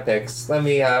to my picks. Let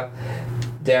me hop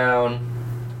down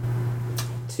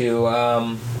to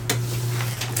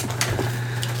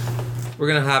We're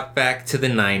gonna hop back to the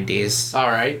 90s. All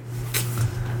right.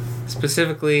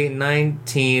 Specifically,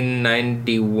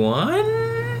 1991.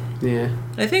 Yeah.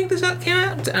 I think this came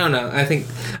out. I don't know. I think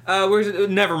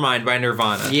Nevermind by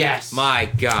Nirvana. Yes. My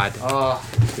God.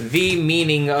 The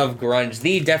meaning of grunge.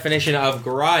 The definition of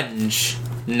grunge.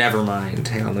 Nevermind.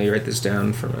 Hang on, let me write this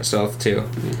down for myself too.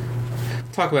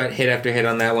 Talk about hit after hit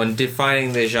on that one.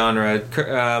 Defining the genre.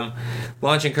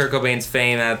 Launching Kurt Cobain's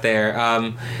fame out there.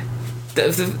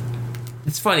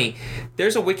 It's funny.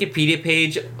 There's a Wikipedia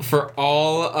page for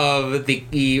all of the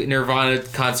Nirvana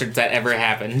concerts that ever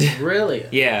happened. Really?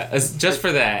 Yeah, just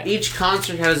for that. Each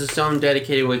concert has its own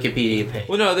dedicated Wikipedia page.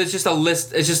 Well, no, there's just a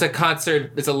list. It's just a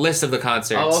concert. It's a list of the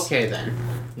concerts. Oh, okay then.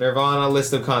 Nirvana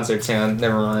list of concerts. Hang on,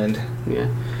 never mind. Yeah.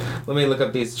 Let me look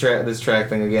up this track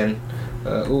thing again.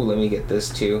 Let me get this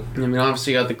too. I mean,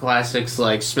 obviously you got the classics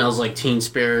like "Smells Like Teen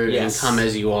Spirit" and "Come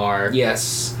As You Are."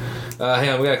 Yes. Hang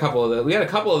on, we got a couple of those. We got a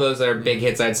couple of those that are big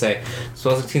hits, I'd say.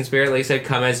 "Smells Like Teen Spirit," like you said,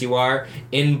 "Come As You Are,"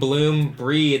 "In Bloom,"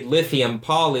 "Breed," "Lithium,"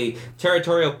 "Polly,"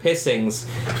 "Territorial Pissings,"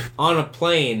 "On a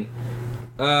Plane."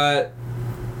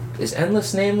 Is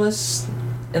 "Endless Nameless"?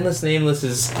 "Endless Nameless"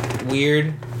 is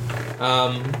weird.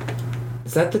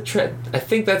 Is that the track? I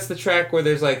think that's the track where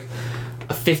there's like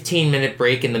a 15-minute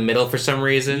break in the middle for some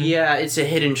reason. Yeah, it's a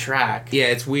hidden track. Yeah,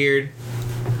 it's weird.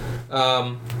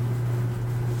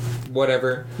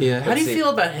 Whatever. Yeah. How do you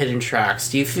feel about hidden tracks?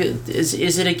 Do you feel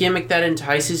is it a gimmick that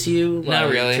entices you? Not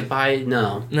really. To buy?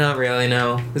 No. Not really.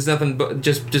 No. There's nothing but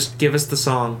just give us the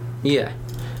song. Yeah.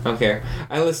 I don't care.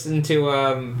 I listen to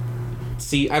I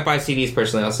buy CDs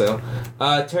personally also.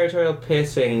 Territorial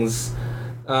Pissings.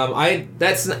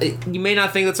 You may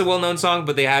not think that's a well-known song,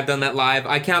 but they have done that live.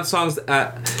 I count songs.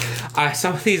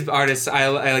 Some of these artists I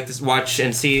like to watch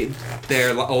and see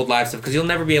their old live stuff because you'll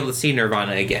never be able to see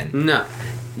Nirvana again. No.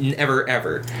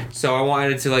 Ever. So I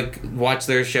wanted to like watch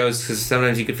their shows because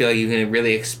sometimes you could feel like you can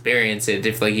really experience it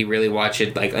if like you really watch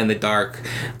it like in the dark,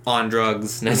 on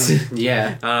drugs.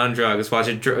 Yeah. On drugs. Watch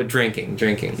it drinking.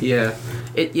 Yeah.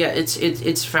 It's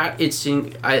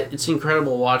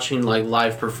incredible watching like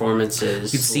live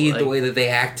performances. You see the way that they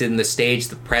acted in the stage,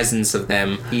 the presence of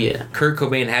them. Yeah. Kurt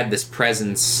Cobain had this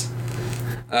presence.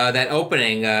 That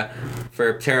opening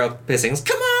for Territorial Pissings.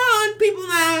 Come on, people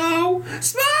now,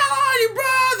 smile on your brother.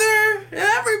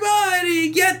 Everybody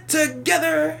get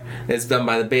together. It's done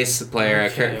by the bass player,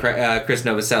 Chris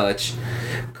Novoselic.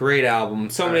 Great album.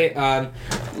 So many.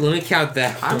 Let me count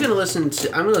that. I'm gonna listen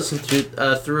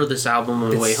to through this album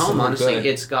on the way home. Honestly, good.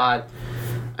 It's got.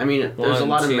 I mean, there's a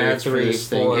lot of merits for this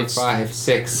thing. 4, 5,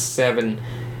 6, 7. They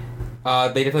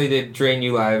definitely did Drain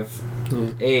You Live.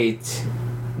 8,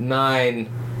 9.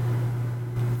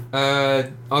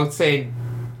 I'll say,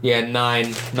 9.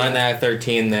 9 out of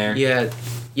 13 there.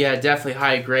 Yeah, definitely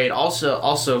high grade.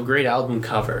 Also great album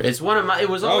cover. It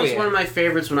was always one of my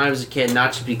favorites when I was a kid.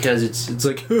 Not just because it's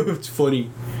like it's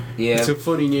funny. Yeah, it's a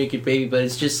funny naked baby, but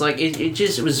it's just like it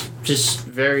was just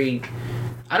very.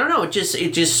 I don't know.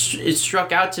 It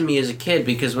struck out to me as a kid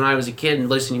because when I was a kid and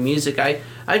listening to music, I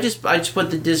just put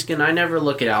the disc in. I never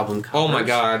look at album covers. Oh my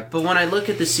god! But when I look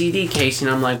at the CD casing,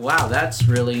 I'm like, wow, that's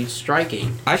really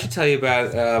striking. I should tell you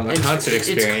about a concert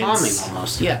experience. It's calming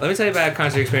almost. Yeah. Let me tell you about a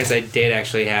concert experience I did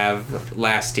actually have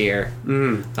last year.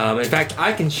 In fact,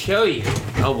 I can show you.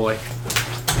 Oh boy.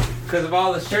 Because of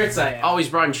all the shirts I have. Always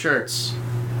brought in shirts.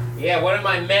 Yeah, one of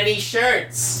my many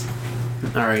shirts.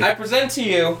 All right. I present to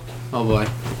you. Oh boy.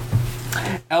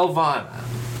 Elvana.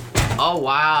 Oh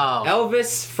wow.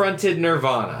 Elvis fronted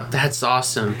Nirvana. That's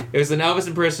awesome. It was an Elvis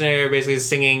impersonator basically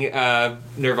singing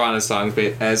Nirvana songs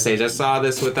as stage. I saw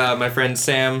this with my friend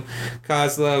Sam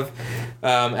Kozlov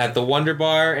at the Wonder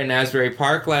Bar in Asbury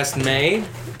Park last May.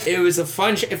 It was a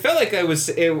fun it felt like I was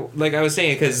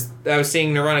saying it because I was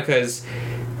seeing Nirvana because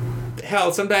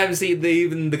hell, sometimes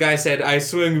even the guy said,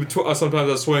 sometimes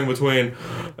I swing between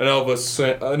an Elvis,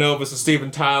 a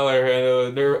Steven Tyler,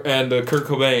 and a Kurt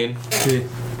Cobain.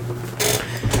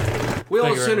 We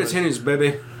all sin as tennis,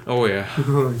 baby. Oh yeah.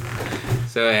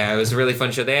 So yeah, it was a really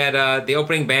fun show. They had the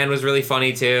opening band was really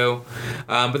funny too,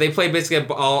 but they played basically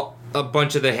a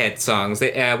bunch of the hit songs. We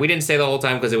didn't stay the whole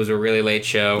time because it was a really late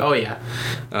show. Oh yeah.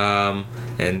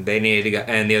 And they needed to go,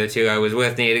 and the other two I was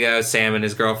with needed to go. Sam and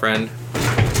his girlfriend.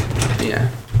 Yeah.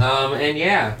 And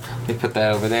yeah, let me put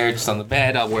that over there just on the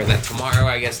bed. I'll wear that tomorrow,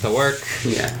 I guess, to work.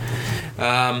 Yeah.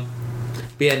 But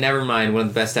yeah, Nevermind, one of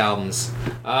the best albums.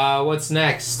 What's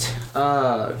next?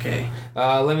 Okay.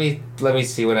 Let me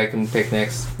see what I can pick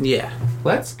next. Yeah.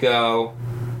 Let's go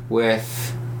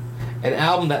with an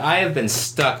album that I have been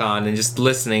stuck on and just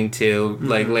listening to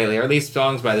like lately, or at least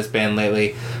songs by this band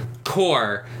lately.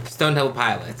 Core, Stone Temple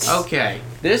Pilots. Okay.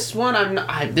 This one I'm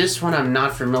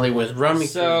not familiar with. Run me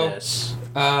through this.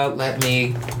 Let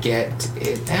me get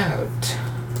it out.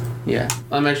 Yeah.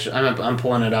 I'm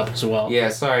pulling it up as well. Yeah,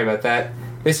 sorry about that.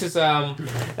 This is album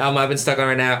I've been stuck on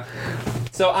right now.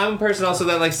 So I'm a person also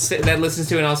that that listens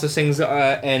to and also sings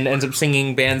and ends up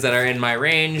singing bands that are in my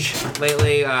range.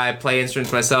 Lately, I play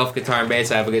instruments myself, guitar and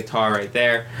bass. I have a guitar right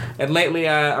there. And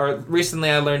recently,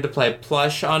 I learned to play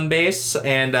Plush on bass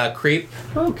and Creep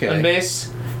on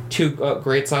bass. Two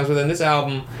great songs within this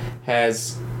album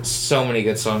has so many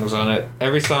good songs on it.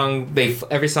 Every song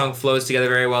flows together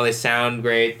very well. They sound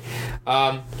great,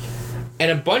 and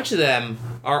a bunch of them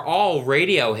are all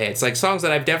radio hits, like songs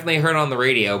that I've definitely heard on the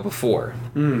radio before.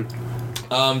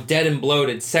 Dead and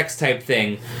Bloated, Sex Type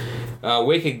Thing,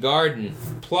 Wicked Garden,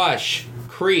 Plush,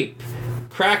 Creep,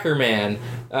 Cracker Man,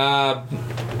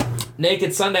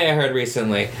 Naked Sunday I heard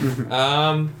recently.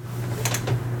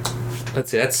 Let's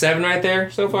see, that's 7 right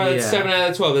there so far. That's 7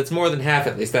 out of 12. That's more than half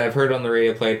at least that I've heard on the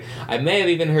radio played. I may have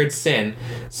even heard Sin.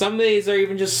 Some of these are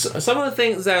even just some of the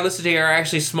things that I listen to are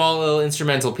actually small little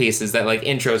instrumental pieces that like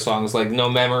intro songs like No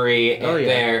Memory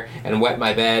there and Wet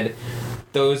My Bed.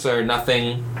 Those are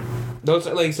nothing. Those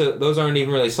aren't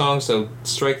even really songs, so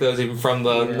strike those even from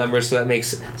the numbers, so that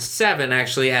makes 7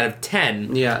 actually out of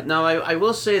 10. Yeah. Now I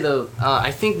will say though,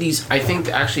 I think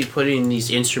actually putting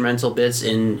these instrumental bits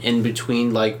in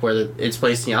between like where it's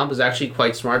placed in the album is actually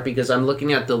quite smart because I'm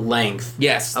looking at the length.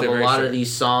 Yes, of a lot of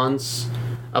these songs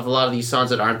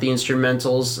that aren't the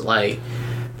instrumentals, like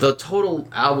the total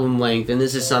album length, and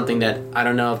this is something that I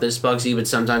don't know if this bugs you, but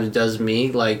sometimes it does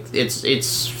me. Like it's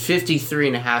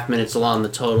 53.5 minutes long, the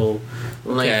total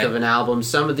length of an album.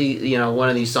 Some of the one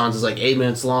of these songs is like 8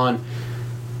 minutes long.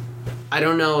 I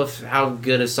don't know how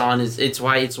good a song is. It's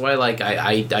why like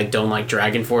I don't like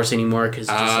Dragon Force anymore because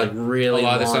it's just like really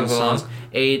long songs.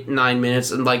 8-9 minutes,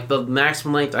 and like the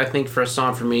maximum length I think for a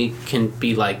song for me can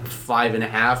be like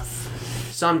 5.5.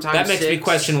 Sometimes that makes 6. me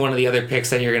question one of the other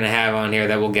picks that you're gonna have on here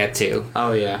that we'll get to.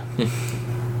 Oh yeah,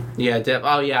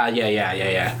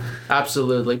 yeah.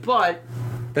 Absolutely, but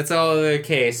that's all the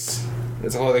case.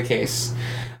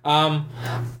 Well,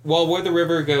 Where the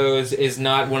River Goes is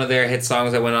not one of their hit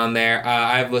songs that went on there.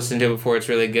 I've listened to it before. It's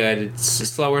really good. It's a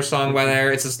slower song by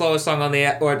there. It's the slowest song on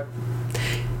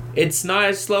it's not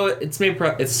as slow. It's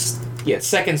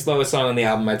second slowest song on the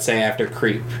album, I'd say, after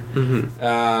Creep.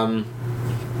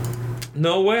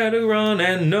 Nowhere to run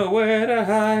and nowhere to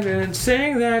hide and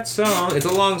sing that song. It's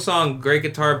a long song, great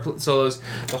guitar solos.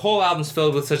 The whole album's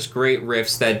filled with such great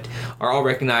riffs that are all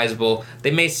recognizable.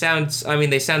 They sound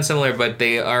similar, but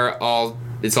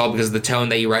it's all because of the tone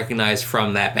that you recognize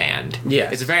from that band. Yeah.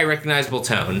 It's a very recognizable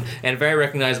tone and a very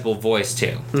recognizable voice,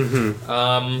 too.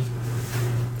 Mm-hmm.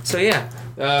 So, yeah.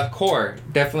 Core,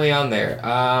 definitely on there.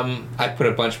 I put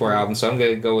a bunch more albums, so I'm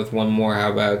going to go with one more.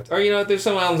 How about... Or, there's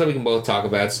some albums that we can both talk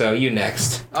about, so you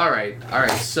next. All right.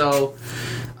 So,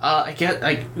 I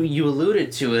guess you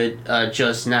alluded to it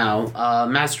just now.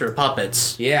 Master of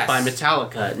Puppets. Yes. By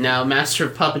Metallica. Now, Master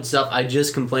of Puppets stuff, I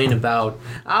just complained about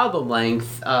album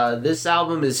length. This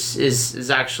album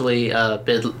is actually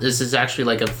this is actually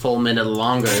like a full minute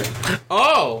longer.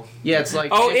 Oh! Yeah, it's like...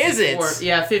 Oh, is it?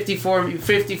 Yeah,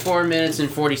 54 minutes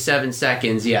and 47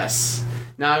 seconds, yes.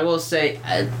 Now, I will say,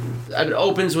 it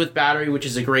opens with Battery, which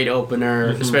is a great opener,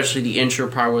 especially the intro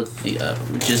part with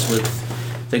just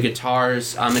with the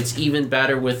guitars. It's even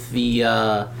better with the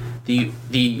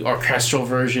orchestral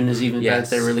version is even better.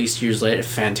 They released years later.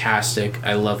 Fantastic.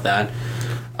 I love that.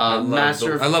 I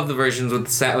love the versions with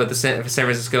the San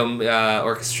Francisco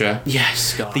Orchestra.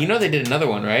 Yes, God. They did another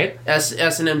one, right?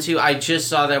 S&M 2. I just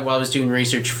saw that while I was doing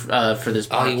research for this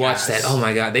podcast. Oh, you watched that? Oh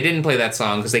my God. They didn't play that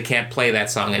song because they can't play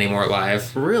that song anymore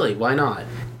live. Really? Why not?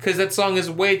 Because that song is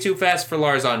way too fast for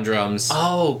Lars on drums.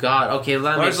 Oh, God. Okay,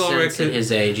 that makes sense at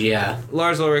his age, yeah.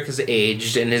 Lars Ulrich has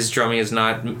aged, and his drumming has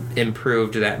not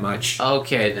improved that much.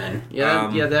 Okay, then.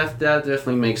 Yeah, that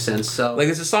definitely makes sense. So,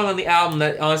 there's a song on the album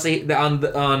that, honestly, on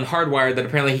Hardwired that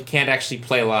apparently he can't actually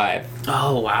play live.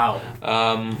 Oh, wow.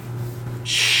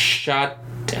 Shot...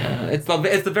 It's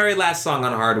the very last song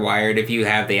on Hardwired if you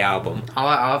have the album.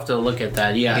 I'll have to look at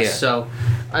that, yeah. So...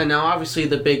 now, obviously,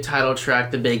 the big title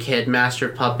track, the big hit, Master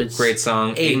of Puppets. Great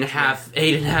song.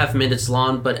 8.5 minutes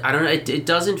long, but I don't know, it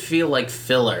doesn't feel like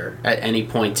filler at any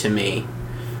point to me.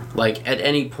 Like, at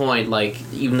any point, like,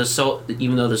 even though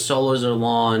the solos are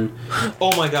long...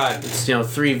 Oh my God. It's,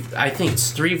 I think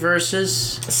it's 3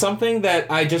 verses. Something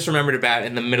that I just remembered about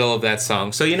in the middle of that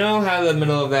song. So, you know how the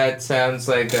middle of that sounds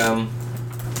like, yeah...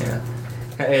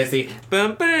 Is the yes.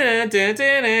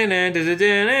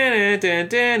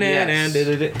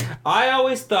 I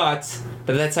always thought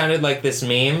that sounded like this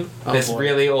meme,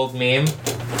 really old meme.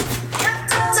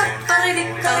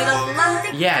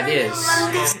 Yeah, it is.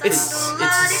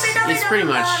 It's pretty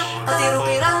much.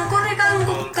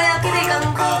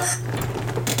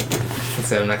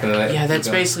 So I'm not gonna let. Yeah, that's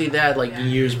basically that. Like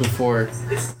years before.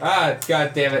 Ah,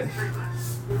 God damn it.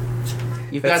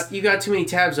 You got too many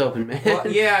tabs open, man. Well,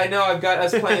 yeah, I know. I've got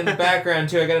us playing in the background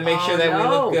too. I gotta make sure that we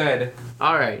look good.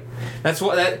 All right. That's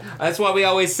why we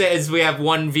always say is we have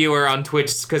one viewer on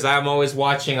Twitch because I'm always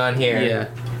watching on here. Yeah.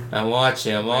 I'm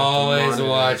watching. I'm always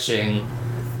watching.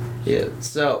 Yeah.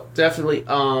 So definitely,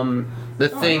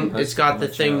 it's got the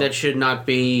thing that should not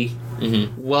be.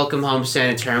 Mm-hmm. Welcome Home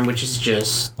Sanitarium, which is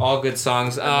just all good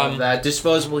songs. I love that.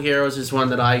 Disposable Heroes is one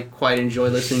that I quite enjoy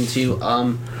listening to.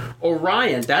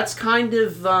 Orion, that's kind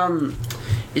of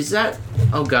is that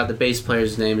the bass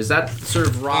player's name, is that sort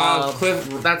of Rob? Cliff.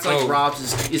 That's like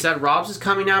Rob's. Is that Rob's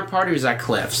coming out party or is that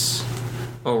Cliff's?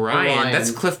 Orion. That's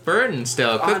Cliff Burton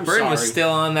still. Cliff Burton was still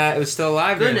on that. It was still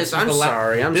alive. Goodness, I'm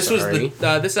sorry. This was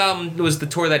this album was the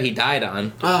tour that he died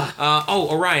on.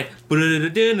 Orion.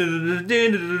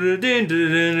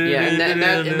 Yeah,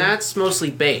 and that's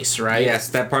mostly bass, right? Yes,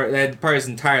 that part is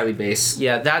entirely bass.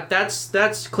 Yeah,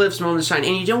 that's Cliff's moment to shine,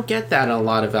 and you don't get that on a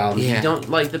lot of albums. Yeah. You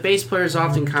don't the bass player is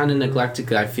often kind of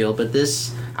neglected, I feel, but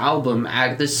this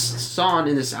song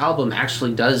in this album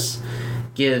actually does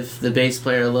give the bass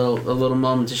player a little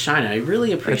moment to shine. I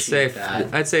really appreciate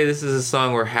that. I'd say this is a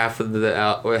song where half of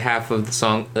the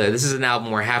song. This is an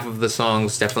album where half of the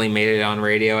songs definitely made it on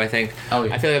radio. I think. Oh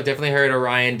yeah. I feel like I've definitely heard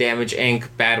Orion, Damage Inc.,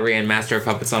 Battery, and Master of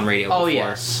Puppets on radio. Oh before.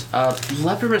 Yes.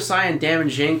 Leopard Messiah and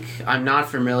Damage Inc. I'm not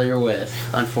familiar with,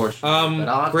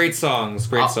 unfortunately. Great songs.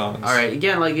 Great songs. All right.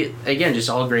 Again, just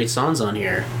all great songs on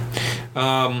here.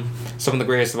 Some of the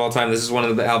greatest of all time. This is one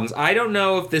of the albums. I don't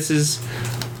know if this is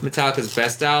Metallica's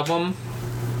best album.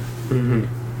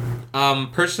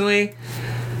 Mm-hmm. Personally,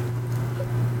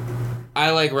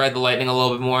 I like Ride the Lightning a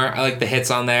little bit more. I like the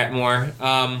hits on that more.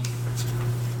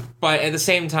 But at the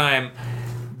same time,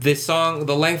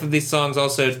 the length of these songs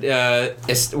also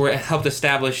helped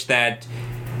establish that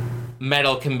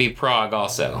metal can be prog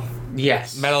also.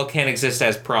 Yes. Metal can exist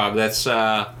as prog. That's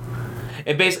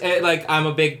I'm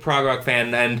a big prog rock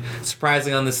fan, and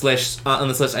surprisingly on this list, I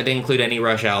didn't include any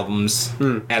Rush albums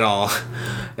at all.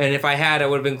 And if I had, I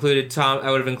would have included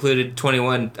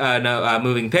 21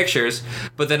 Moving Pictures,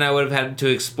 but then I would have had to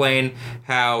explain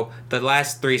how the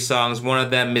last 3 songs, one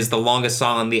of them is the longest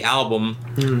song on the album,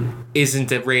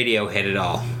 isn't a radio hit at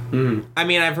all. I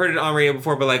mean, I've heard it on radio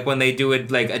before, but like when they do it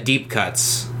like a deep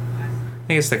cuts,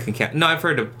 I guess that can count. No, I've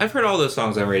heard all those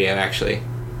songs on radio actually,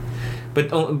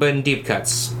 but in deep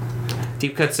cuts,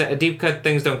 deep cut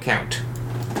things don't count.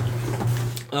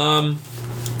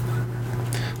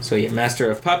 So yeah, Master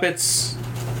of Puppets.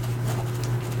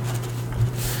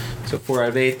 So 4 out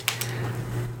of 8.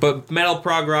 But metal,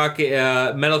 prog rock,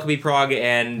 metal can be prog,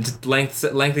 and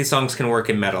lengthy songs can work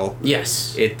in metal.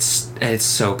 Yes, it's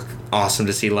so awesome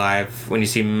to see live when you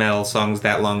see metal songs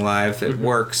that long live. It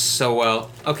works so well.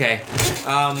 Okay,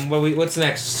 what's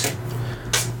next?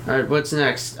 All right, what's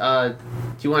next? Do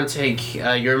you want to take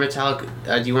your Metallica?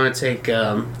 Do you want to take?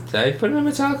 Did I put in a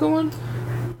Metallica one?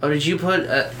 Oh, did you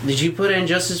put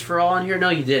Injustice for All on here? No,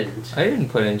 you didn't. I didn't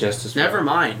put Injustice for All. Never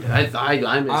mind.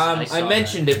 I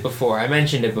mentioned it before.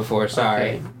 Sorry.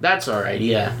 Okay. That's all right.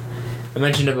 Yeah. I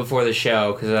mentioned it before the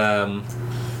show because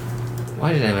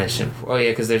why did I mention it before? Oh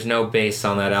yeah, because there's no bass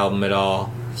on that album at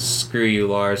all. Screw you,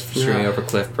 Lars, for screwing over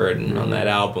Cliff Burton on that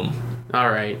album.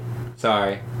 All right.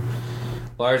 Sorry.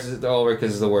 Lars Ulrich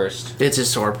is the worst. It's a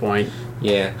sore point.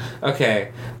 Yeah.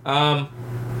 Okay. I'm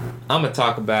gonna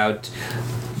talk about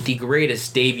the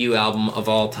greatest debut album of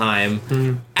all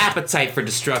time, Appetite for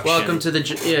Destruction. Welcome to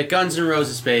the Guns N'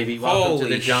 Roses, baby. Welcome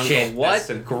to the jungle. Shit, that's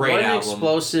a great album.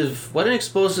 What an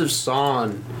explosive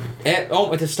song.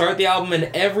 To start the album,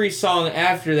 and every song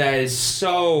after that is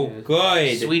so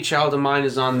good. Sweet Child of Mine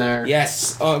is on there.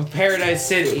 Yes. Paradise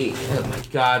City. Oh my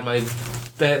God,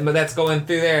 that's going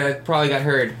through there. That probably got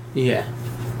heard. Yeah.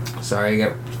 Sorry,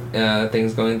 I got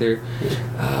things going through.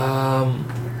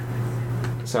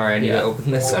 Sorry, I need to open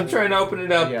this. I'm trying to open it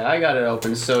up. Yeah, I got it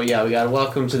open. So yeah, we got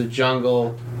Welcome to the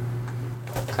Jungle.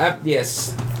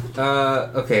 Yes.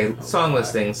 Okay. Song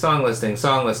listing.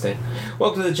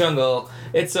 Welcome to the Jungle.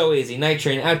 It's So Easy. Night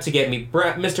Train. Out to Get Me.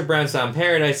 Mr. Brownstone.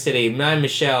 Paradise City. I'm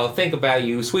Michelle. Think About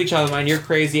You. Sweet Child of Mine. You're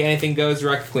Crazy. Anything Goes.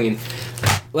 Rocket Queen.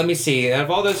 Let me see. Out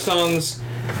of all those songs,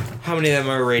 how many of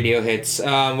them are radio hits?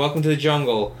 Welcome to the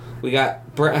Jungle. We got,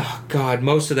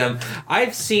 most of them.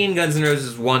 I've seen Guns N'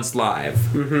 Roses once live.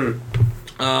 When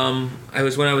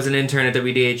I was an intern at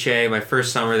WDHA, my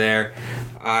first summer there.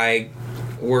 I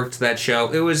worked that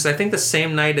show. It was, I think, the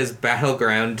same night as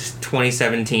Battleground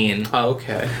 2017. Oh,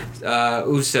 okay.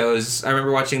 Usos. I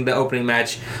remember watching the opening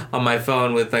match on my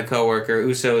phone with my coworker.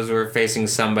 Usos were facing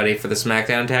somebody for the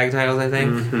SmackDown tag titles, I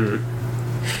think.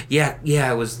 Yeah,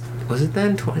 it was it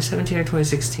then 2017 or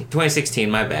 2016?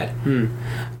 2016, my bad. And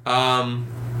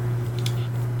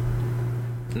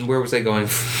where was I going?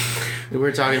 We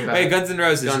were talking about Guns N'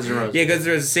 Roses. Yeah, Guns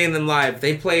N' Roses. Seeing them live.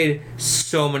 They played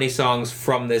so many songs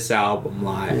from this album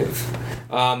live.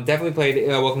 Definitely played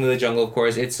Welcome to the Jungle, of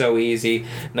course. It's So Easy.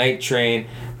 Night Train.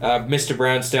 Mr.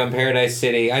 Brownstone. Paradise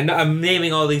City. I'm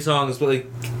naming all these songs, but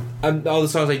all the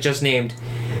songs I just named.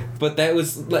 But that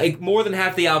was like more than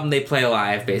half the album they play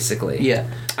live, basically. Yeah.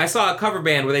 I saw a cover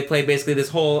band where they played basically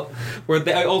where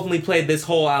they ultimately played this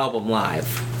whole album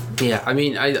live. Yeah, I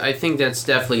mean, I think that's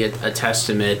definitely a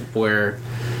testament where,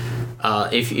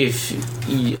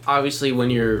 obviously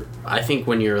when you're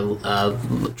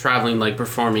traveling, like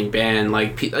performing band,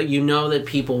 like you know that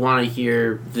people want to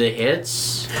hear the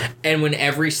hits. And when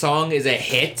every song is a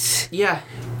hit. Yeah.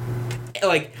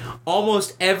 Like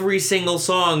almost every single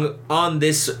song on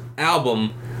this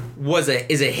album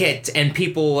is a hit, and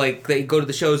people they go to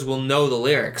the shows will know the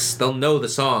lyrics. They'll know the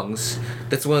songs.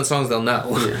 That's one of the songs they'll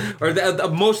know. Yeah. Or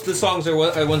most of the songs are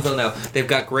ones they'll know. They've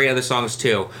got great other songs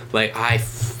too. My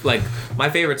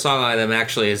favorite song on them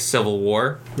actually is Civil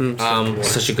War. Civil War.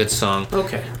 Such a good song.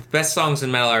 Okay. Best songs in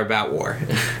metal are about war.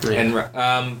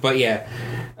 Yeah.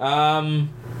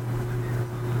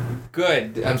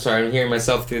 Good. I'm sorry, I'm hearing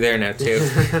myself through there now, too.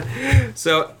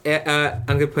 So, I'm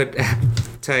going to put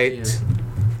Appetite. Yeah.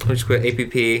 I'm just going to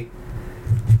put APP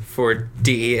for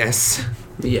DES.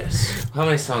 Yes. How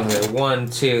many songs are there? 1,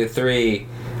 2, 3,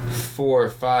 4,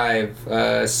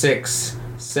 5, 6,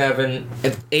 7,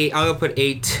 8. I'm going to put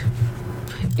 8.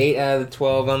 8 out of the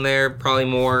 12 on there, probably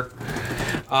more.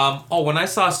 When I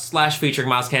saw Slash featuring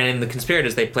Miles Cannon and the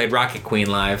Conspirators, they played Rocket Queen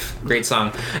live. Great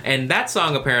song. And that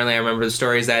song, apparently, I remember the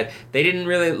story is that they didn't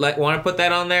really want to put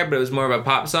that on there, but it was more of a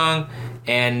pop song,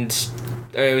 and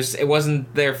it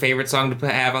wasn't their favorite song to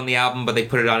have on the album, but they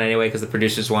put it on anyway because the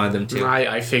producers wanted them to.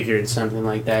 I figured something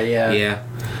like that, yeah. Yeah.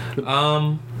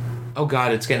 Oh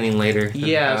God, it's getting later.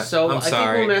 Yeah, so I'm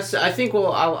sorry. I think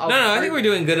we'll. I think we're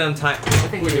doing good on time. I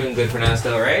think we're doing good for now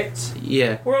still, right?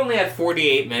 Yeah. We're only at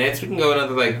 48 minutes. We can go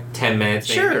another 10 minutes.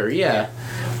 Maybe. Sure. Yeah.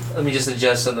 Let me just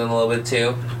adjust something a little bit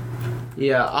too.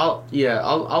 Yeah,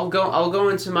 I'll go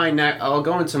into my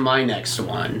next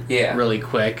one. Yeah. Really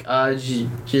quick. Black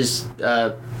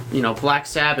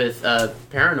Sabbath,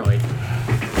 Paranoid.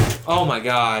 Oh my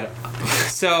God.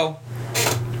 So,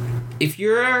 if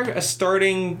you're a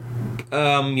starting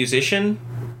musician,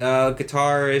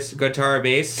 guitar,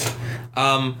 bass,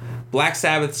 Black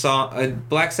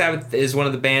Sabbath is one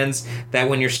of the bands that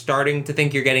when you're starting to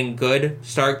think you're getting good,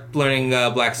 start learning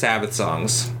Black Sabbath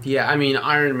songs. Yeah, I mean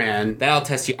Iron Man. That'll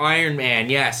test you. Iron Man,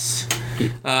 yes.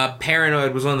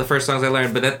 Paranoid was one of the first songs I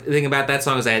learned, but the thing about that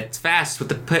song is that it's fast with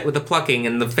the plucking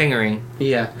and the fingering.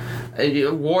 Yeah.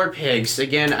 War Pigs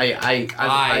again.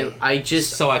 I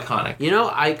just so iconic.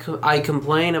 I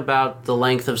complain about the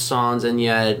length of songs, and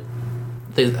yet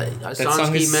the songs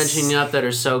keep mentioning up that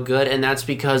are so good, and that's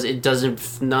because it doesn't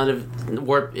feel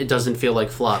like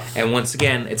fluff. And once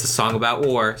again, it's a song about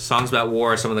war. Songs about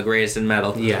war are some of the greatest in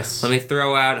metal. Yes. Let me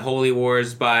throw out Holy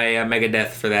Wars by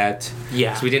Megadeth for that.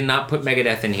 Yeah. So we did not put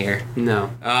Megadeth in here.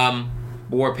 No.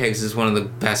 War Pigs is one of the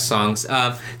best songs.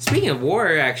 Speaking of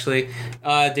war, actually,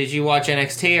 did you watch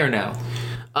NXT or no?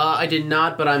 I did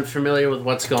not, but I'm familiar with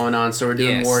what's going on, so we're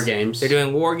doing War Games. They're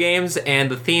doing War Games,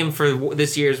 and the theme for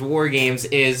this year's War Games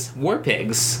is War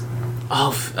Pigs.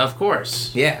 Oh, of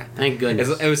course. Yeah. Thank goodness.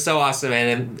 It was so awesome,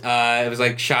 and it was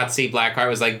like Shotzi Blackheart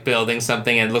was building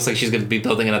something, and it looks like she's going to be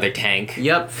building another tank.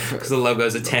 Yep. Because the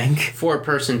logo's a tank.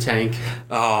 4-person tank.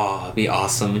 Oh, it'd be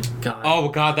awesome. God. Oh,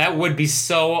 God, that would be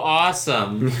so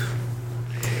awesome.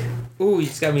 Ooh, you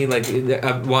just got me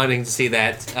wanting to see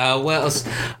that. What else?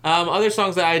 Other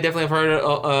songs that I definitely have heard.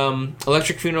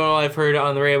 Electric Funeral I've heard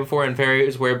on the radio before, and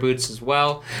Fairies Wear Boots as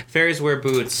well. Fairies Wear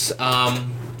Boots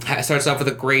starts off with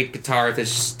a great guitar that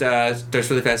just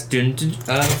starts really fast. Dun,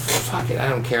 dun, fuck it, I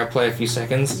don't care. I'll play a few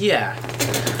seconds. Yeah.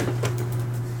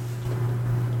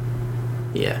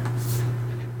 Yeah.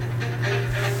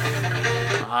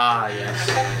 Ah,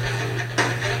 yes.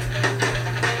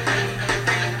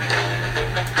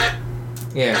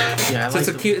 Yeah. So it's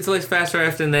a fast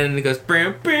riff, and then it goes.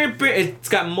 It's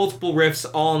got multiple riffs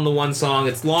all in the one song.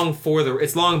 It's long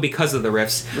because of the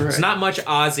riffs. Right. There's not much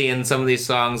Ozzy in some of these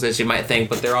songs as you might think,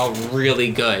 but they're all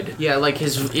really good. Yeah, like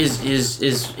his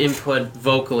input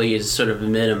vocally is sort of a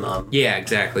minimum. Yeah,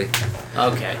 exactly.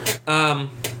 Okay. On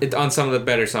some of the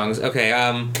better songs. Okay.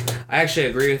 I actually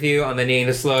agree with you on the needing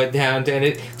to slow it down. So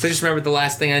I just remembered the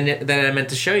last thing that I meant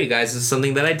to show you guys is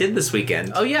something that I did this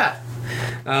weekend. Oh yeah.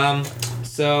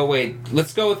 So wait,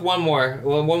 let's go with one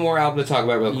more album to talk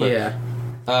about real quick. Yeah.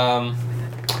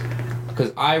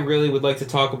 Because I really would like to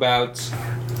talk about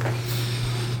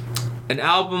an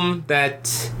album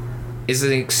that is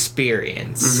an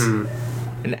experience.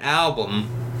 Mm-hmm. An album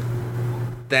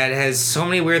that has so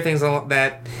many weird things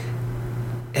that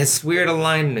has weird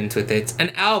alignment with it.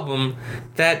 An album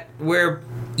where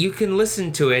you can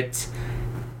listen to it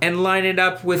and line it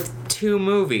up with 2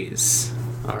 movies.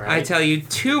 All right. I tell you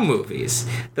 2 movies.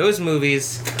 Those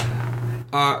movies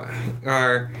are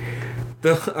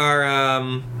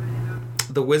The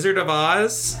Wizard of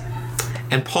Oz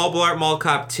and Paul Blart Mall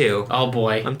Cop 2. Oh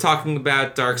boy. I'm talking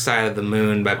about Dark Side of the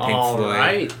Moon by Pink Floyd. All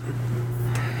right.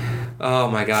 Oh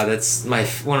my God, that's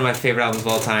one of my favorite albums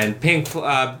of all time.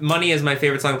 Money is my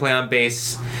favorite song to play on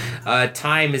bass.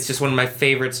 Time is just one of my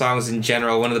favorite songs in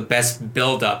general. One of the best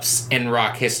build-ups in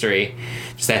rock history.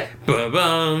 Just that bum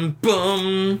bum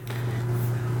bum,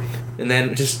 and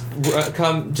then just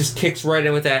kicks right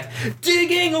in with that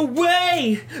digging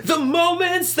away the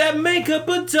moments that make up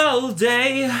a dull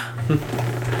day.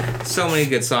 So many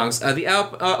good songs. The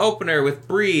opener with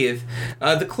Breathe.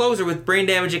 The closer with Brain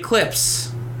Damage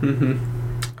Eclipse.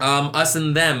 Us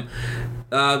and Them.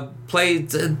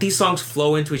 These songs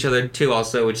flow into each other too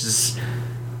also, which is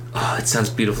it sounds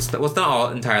beautiful. Well, it's not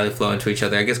all entirely flow into each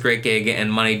other. I guess Great Gig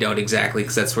and Money don't exactly,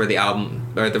 because that's where the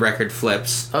album or the record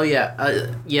flips. Oh yeah,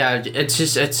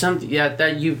 it's something. Yeah,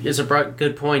 it's a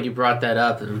good point. You brought that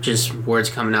up. Just words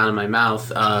coming out of my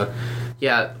mouth.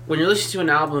 Yeah, when you're listening to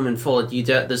an album in full,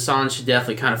 the songs should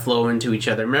definitely kind of flow into each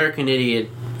other. American Idiot,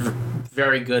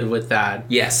 very good with that.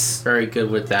 Yes, very good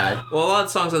with that. Well, a lot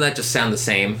of songs on that just sound the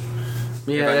same.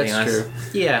 Yeah, that's true.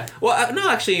 Yeah. Well, no,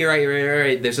 actually, you're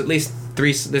right. There's at least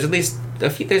 3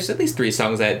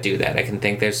 songs that do that. I can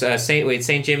think. There's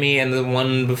Saint Jimmy and the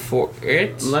one before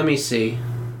it. Let me see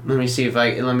if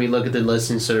let me look at the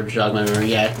list and sort of jog my memory.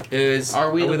 Yeah. It was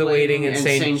Are We the Waiting and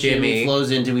Saint Jimmy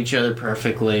flows into each other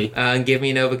perfectly. Give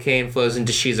Me Novocaine flows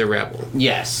into She's a Rebel.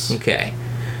 Yes. Okay.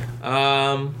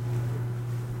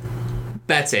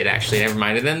 That's it. Actually, never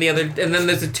mind. And then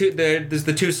there's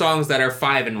the two songs that are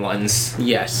 5-in-1s.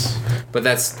 Yes, but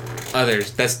that's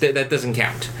others. That doesn't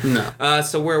count. No.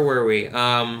 So where were we?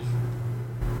 I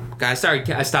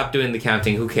stopped doing the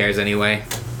counting. Who cares anyway?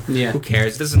 Yeah. Who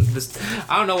cares?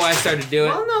 I don't know why I started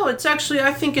doing it. Well, no, it's actually,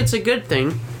 I think it's a good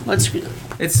thing. I think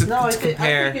it's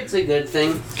a good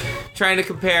thing. Trying to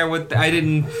compare with...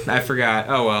 I forgot.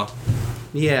 Oh, well.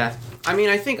 Yeah. I mean,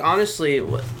 I think, honestly,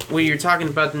 when you're talking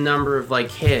about the number of, like,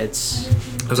 hits...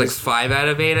 It was, like, 5 out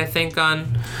of 8, I think,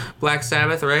 on Black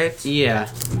Sabbath, right? Yeah.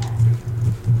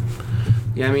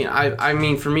 Yeah, I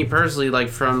mean, for me personally, like,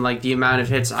 from, like, the amount of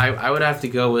hits, I would have to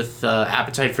go with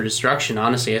Appetite for Destruction,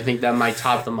 honestly. I think that might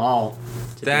top them all.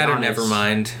 That or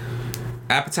Nevermind.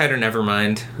 Appetite or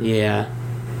Nevermind. Yeah.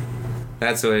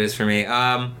 That's what it is for me.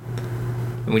 And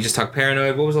we just talked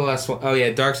Paranoid. What was the last one? Oh,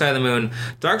 yeah, Dark Side of the Moon.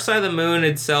 Dark Side of the Moon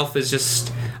itself is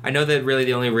just... I know that really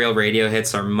the only real radio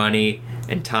hits are Money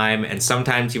and Time, and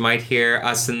sometimes you might hear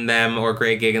Us and Them or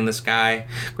Great Gig in the Sky.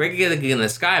 Great Gig in the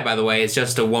Sky, by the way, is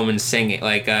just a woman singing,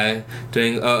 like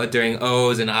doing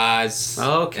O's and Ahs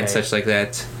and such like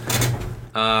that.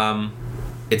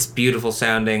 It's beautiful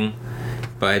sounding,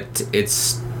 but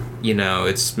it's,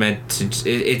 it's meant to...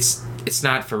 It's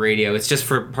not for radio. It's just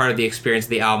for part of the experience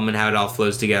of the album and how it all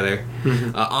flows together.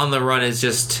 Mm-hmm. On the Run is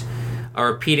just a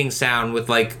repeating sound with,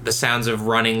 like, the sounds of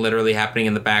running literally happening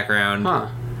in the background. Huh.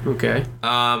 Okay.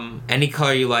 Any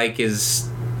Color You Like is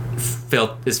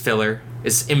filler.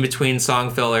 It's in between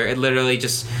song filler. It literally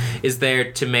just is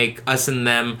there to make Us and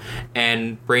Them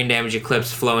and Brain Damage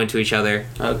Eclipse flow into each other.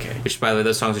 Okay. Which, by the way,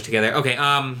 those songs are together. Okay.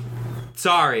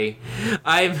 Sorry,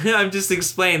 I'm just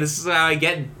explaining. This is how I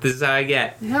get.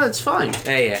 Yeah, that's fine.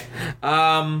 Yeah.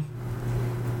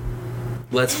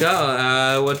 Let's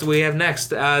go. What do we have next?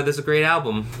 There's a great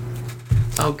album.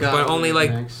 Oh God! But only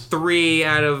like 3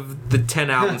 out of the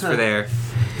 10 albums were there.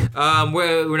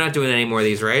 We're not doing any more of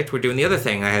these, right? We're doing the other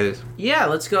thing. Yeah,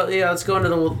 let's go. Yeah, let's go into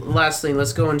the last thing.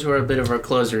 Let's go into a bit of our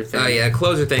closer thing. Oh yeah,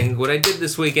 closer thing. What I did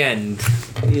this weekend.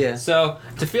 Yeah. So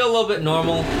to feel a little bit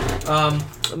normal,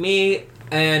 me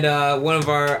and one of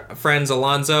our friends,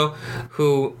 Alonzo,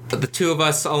 who the two of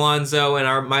us, Alonzo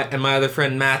and my other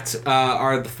friend Matt,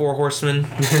 are the 4 Horsemen.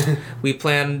 We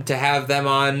plan to have them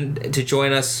on to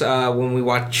join us when we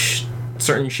watch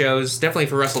certain shows. Definitely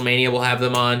for WrestleMania, we'll have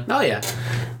them on. Oh yeah.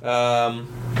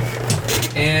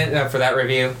 And for that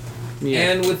review.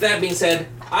 Yeah. And with that being said,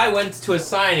 I went to a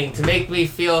signing to make me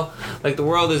feel like the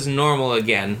world is normal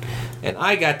again. And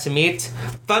I got to meet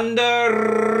Thunder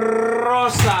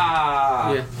Rosa.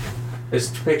 Yeah. This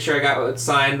picture I got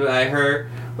signed by her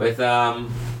with,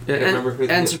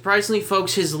 and surprisingly,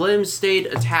 folks, his limbs stayed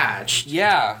attached.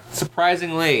 Yeah,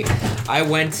 surprisingly. I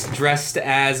went dressed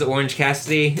as Orange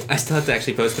Cassidy. I still have to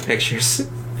actually post the pictures.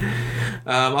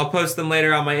 I'll post them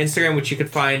later on my Instagram, which you can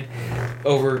find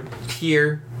over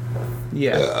here.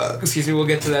 Yeah. Excuse me, we'll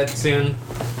get to that soon.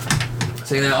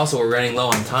 So then also we're running low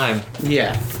on time.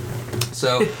 Yeah.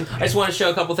 So I just want to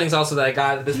show a couple things also that I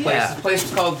got at this place. Yeah. This place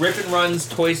is called Rip and Run's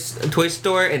Toy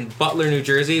Store in Butler, New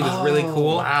Jersey. It was really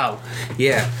cool. Wow.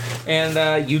 Yeah,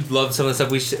 and you'd love some of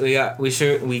the stuff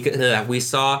we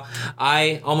saw.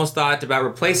 I almost thought about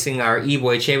replacing our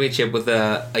E-Boy Championship with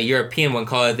a European one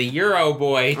called the Euro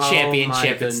Boy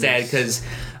Championship instead, because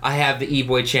I have the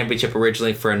E-Boy Championship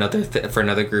originally for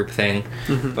another group thing,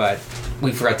 but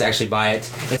we forgot to actually buy it.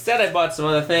 Instead, I bought some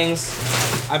other things.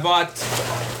 I bought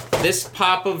this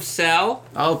pop of Cell.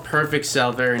 Oh, Perfect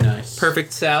Cell. Very nice.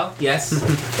 Perfect Cell, yes.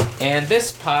 And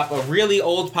this pop, a really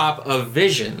old pop of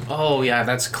Vision. Oh, yeah,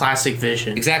 that's classic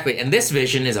Vision. Exactly, and this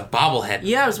Vision is a bobblehead.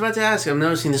 Yeah, I was about to ask. I'm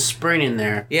noticing the spring in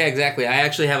there. Yeah, exactly. I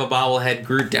actually have a bobblehead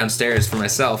Groot downstairs for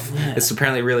myself. Yeah. It's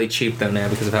apparently really cheap, though, now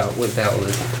because of how it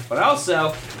is. But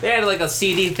also, they had like a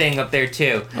CD thing up there,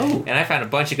 too. Oh. And I found a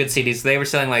bunch of good CDs. So they were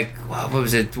selling like, what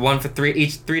was it, $1 for $3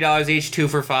 each, $3 each, 2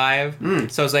 for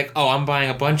 $5. So I was like, oh, I'm buying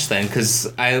a bunch then,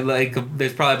 because I like,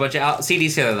 there's probably a bunch of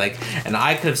CDs here, like, and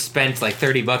I could have spent like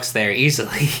 $30 there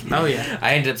easily. Oh yeah.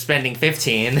 I ended up spending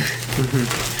 $15.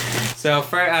 So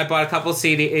I bought a couple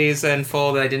CDs in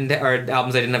full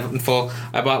albums I didn't have in full.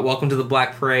 I bought Welcome to the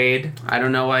Black Parade. I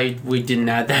don't know why we didn't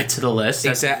add that to the list.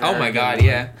 Exactly. Oh my god,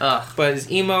 yeah. Ugh. But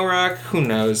is emo rock? Who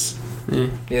knows? Yeah,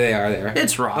 they are there.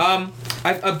 It's rock.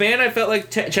 A band I felt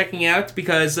like checking out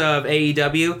because of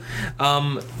AEW.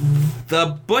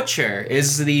 The Butcher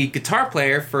is the guitar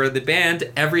player for the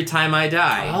band Every Time I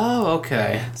Die. Oh,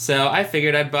 okay. So I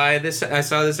figured I'd buy this. I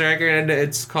saw this record and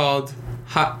it's called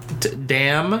Hot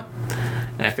Damn.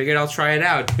 And I figured I'll try it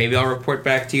out. Maybe I'll report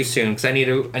back to you soon because I need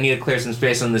to clear some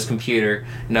space on this computer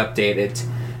and update it.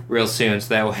 real soon,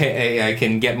 so that way I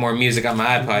can get more music on my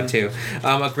iPod too.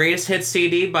 A greatest hits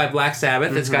CD by Black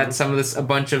Sabbath. It's got a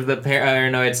bunch of the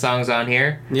Paranoid songs on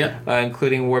here. Yep.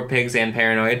 Including War Pigs and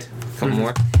Paranoid. A couple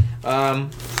more.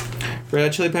 Red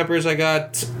Hot Chili Peppers. I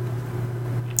got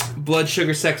Blood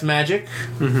Sugar Sex Magic.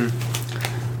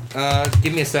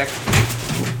 Give me a sec.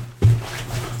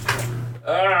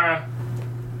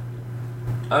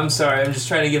 I'm sorry. I'm just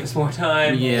trying to give us more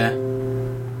time. Yeah.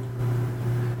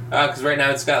 Because right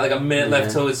now it's got like a minute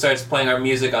left till it starts playing our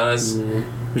music on us. Yeah.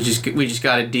 We just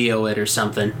gotta Dio it or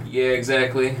something. Yeah,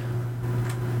 exactly.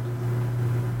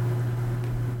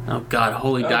 Oh God,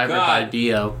 Holy Diver by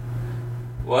Dio.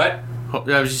 What?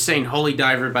 I was just saying Holy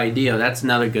Diver by Dio. That's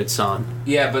another good song.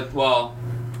 Yeah, but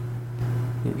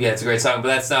yeah, it's a great song, but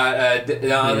that's not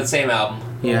on the same album.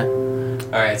 Yeah.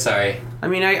 All right, sorry. I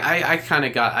mean, I kind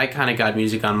of got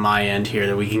music on my end here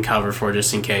that we can cover for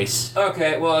just in case.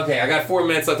 Okay. I got 4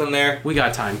 minutes left on there. We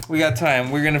got time.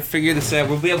 We're gonna figure this out.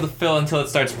 We'll be able to fill until it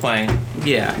starts playing.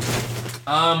 Yeah.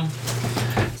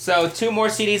 So 2 more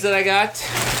CDs that I got.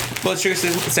 Blood Sugar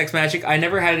Sex Magic. I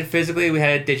never had it physically. We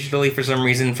had it digitally for some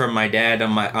reason from my dad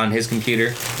on his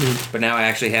computer. But now I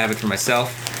actually have it for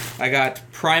myself. I got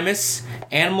Primus.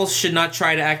 Animals Should Not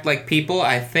Try to Act Like People.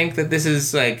 I think that this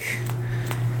is like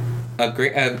a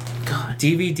great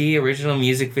DVD original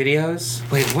music videos.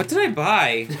 Wait, what did I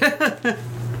buy?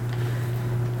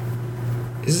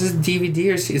 Is this a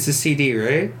DVD or it's a CD,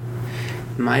 right?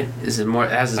 Does it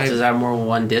have more than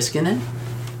one disc in it?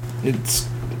 I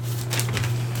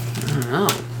don't know.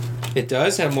 It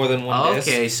does have more than one disc.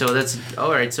 Okay, so that's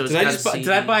all right. So did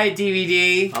I buy a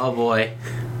DVD? Oh boy.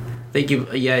 I think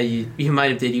you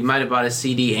might have did. You might have bought a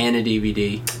CD and a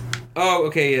DVD. Oh,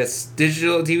 okay, yes.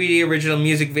 Digital DVD, original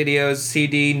music videos,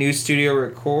 CD, new studio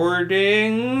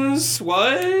recordings.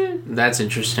 What? That's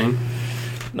interesting.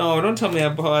 No, don't tell me I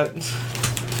bought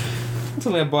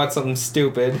something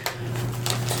stupid.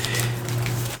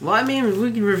 Well, I mean,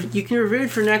 you can review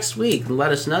it for next week and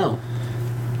let us know.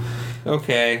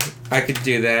 Okay, I could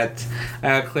do that.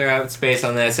 I'll clear out space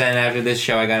on this, and after this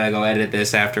show, I gotta go edit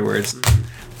this afterwards.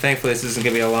 Thankfully, this isn't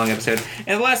going to be a long episode.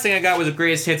 And the last thing I got was a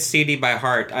Greatest Hits CD by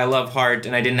Heart. I love Heart,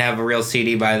 and I didn't have a real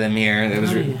CD by them here that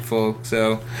was full.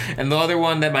 So, and the other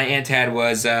one that my aunt had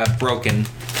was Broken.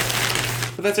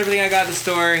 But that's everything I got at the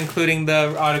store, including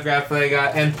the autograph that I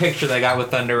got and picture that I got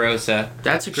with Thunder Rosa.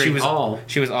 That's a great haul.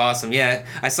 She was awesome. Yeah,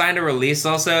 I signed a release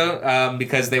also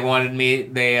because they wanted me.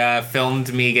 They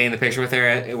filmed me getting the picture with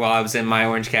her while I was in my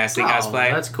Orange Cassidy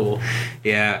cosplay. That's cool.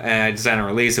 Yeah, and I signed a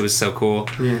release. It was so cool.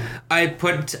 Yeah. I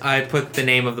put the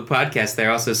name of the podcast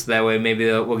there also, so that way maybe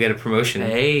we'll get a promotion.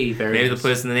 Hey, very maybe nice. they'll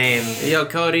put us in the name. Yo,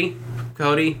 Cody,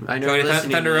 I know you're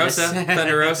listening. Thunder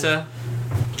Rosa.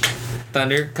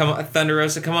 Thunder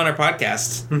Rosa, come on our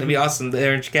podcast. That'd be awesome. The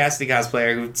Orange Cassidy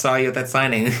cosplayer who saw you at that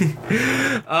signing.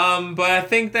 But I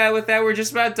think that with that we're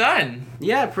just about done.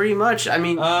 Yeah, pretty much. I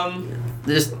mean,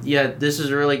 this is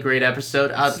a really great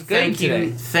episode.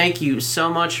 Thank you so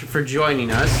much for joining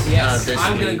us. Yes,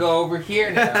 I'm gonna go over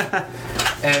here now.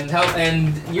 And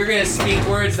you're going to speak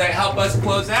words that help us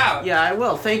close out. Yeah, I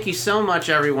will. Thank you so much,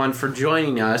 everyone, for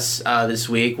joining us this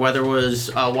week, whether it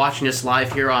was watching us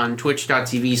live here on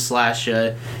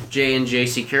twitch.tv/J&J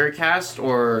SecuriCast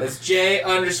or... It's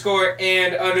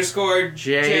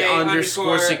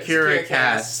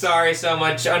J_J_SecuriCast. Sorry so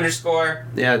much, underscore.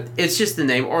 Yeah, it's just the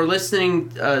name. Or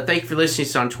listening, thank you for listening to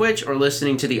us on Twitch or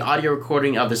listening to the audio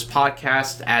recording of this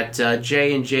podcast at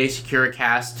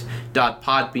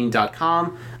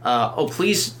jnjsecuricast.podbean.com.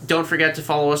 Please don't forget to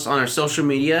follow us on our social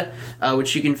media,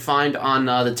 which you can find on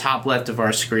the top left of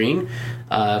our screen.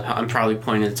 I'm probably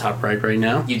pointing at the top right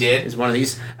now. You did? It's one of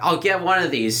these. I'll get one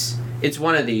of these. It's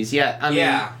one of these. Yeah. I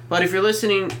mean, But if you're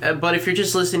listening, if you're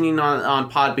just listening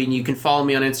on Podbean, you can follow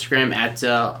me on Instagram at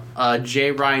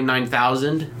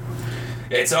jryan9000.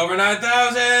 It's over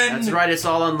 9,000. That's right. It's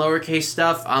all on lowercase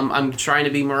stuff. I'm trying to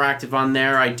be more active on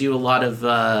there. I do a lot of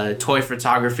toy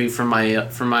photography from my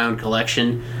own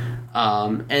collection.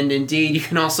 And indeed, you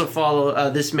can also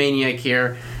follow this maniac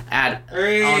here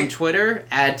on Twitter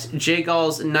at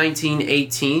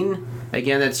jgalls1918.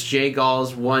 Again, that's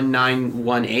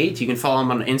jgalls1918. You can follow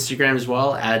him on Instagram as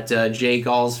well at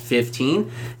jgalls15.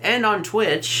 And on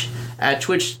Twitch at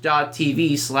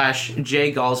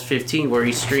twitch.tv/jgalls15, where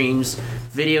he streams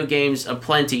video games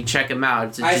aplenty. Check him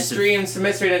out. I stream some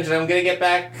Mystery Dungeon. I'm going to get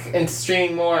back and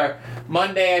stream more.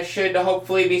 Monday, I should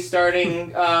hopefully be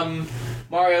starting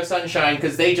Mario Sunshine,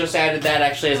 because they just added that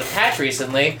actually as a patch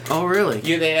recently. Oh, really?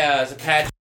 As a patch.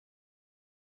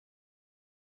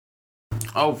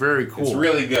 Oh, very cool. It's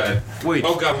really good. Wait.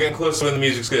 Oh, God, we're getting close to when the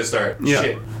music's going to start. Yeah.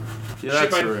 Shit. Yeah,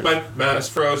 that's shit, my mouse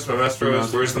froze.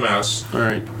 Where's the mouse? All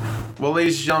right. Well,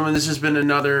 ladies and gentlemen, this has been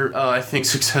another, I think,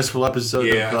 successful episode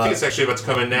of... I think it's actually about to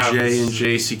come in now.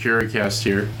 J&J SecuriCast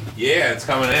here. Yeah, it's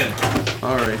coming in.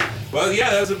 All right. Well, yeah,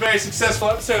 that was a very successful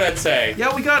episode, I'd say.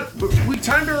 Yeah, we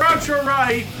timed our outro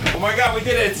right. Oh my god, we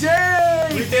did it. Yay!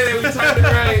 We did it. We timed it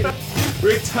right.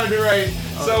 We timed it right.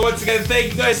 So once again,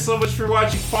 thank you guys so much for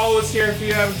watching. Follow us here if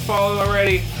you haven't followed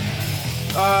already.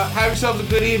 Have yourselves a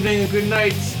good evening, a good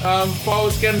night. Follow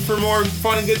us again for more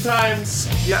fun and good times.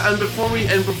 Yeah, and before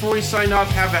we sign off,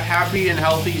 have a happy and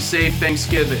healthy, safe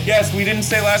Thanksgiving. Yes, we didn't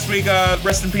say last week.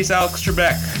 Rest in peace, Alex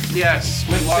Trebek. Yes,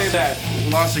 we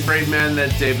lost a great man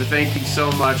that day. But thank you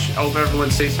so much. I hope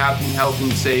everyone stays happy and healthy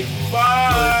and safe.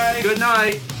 Bye. Good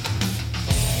night.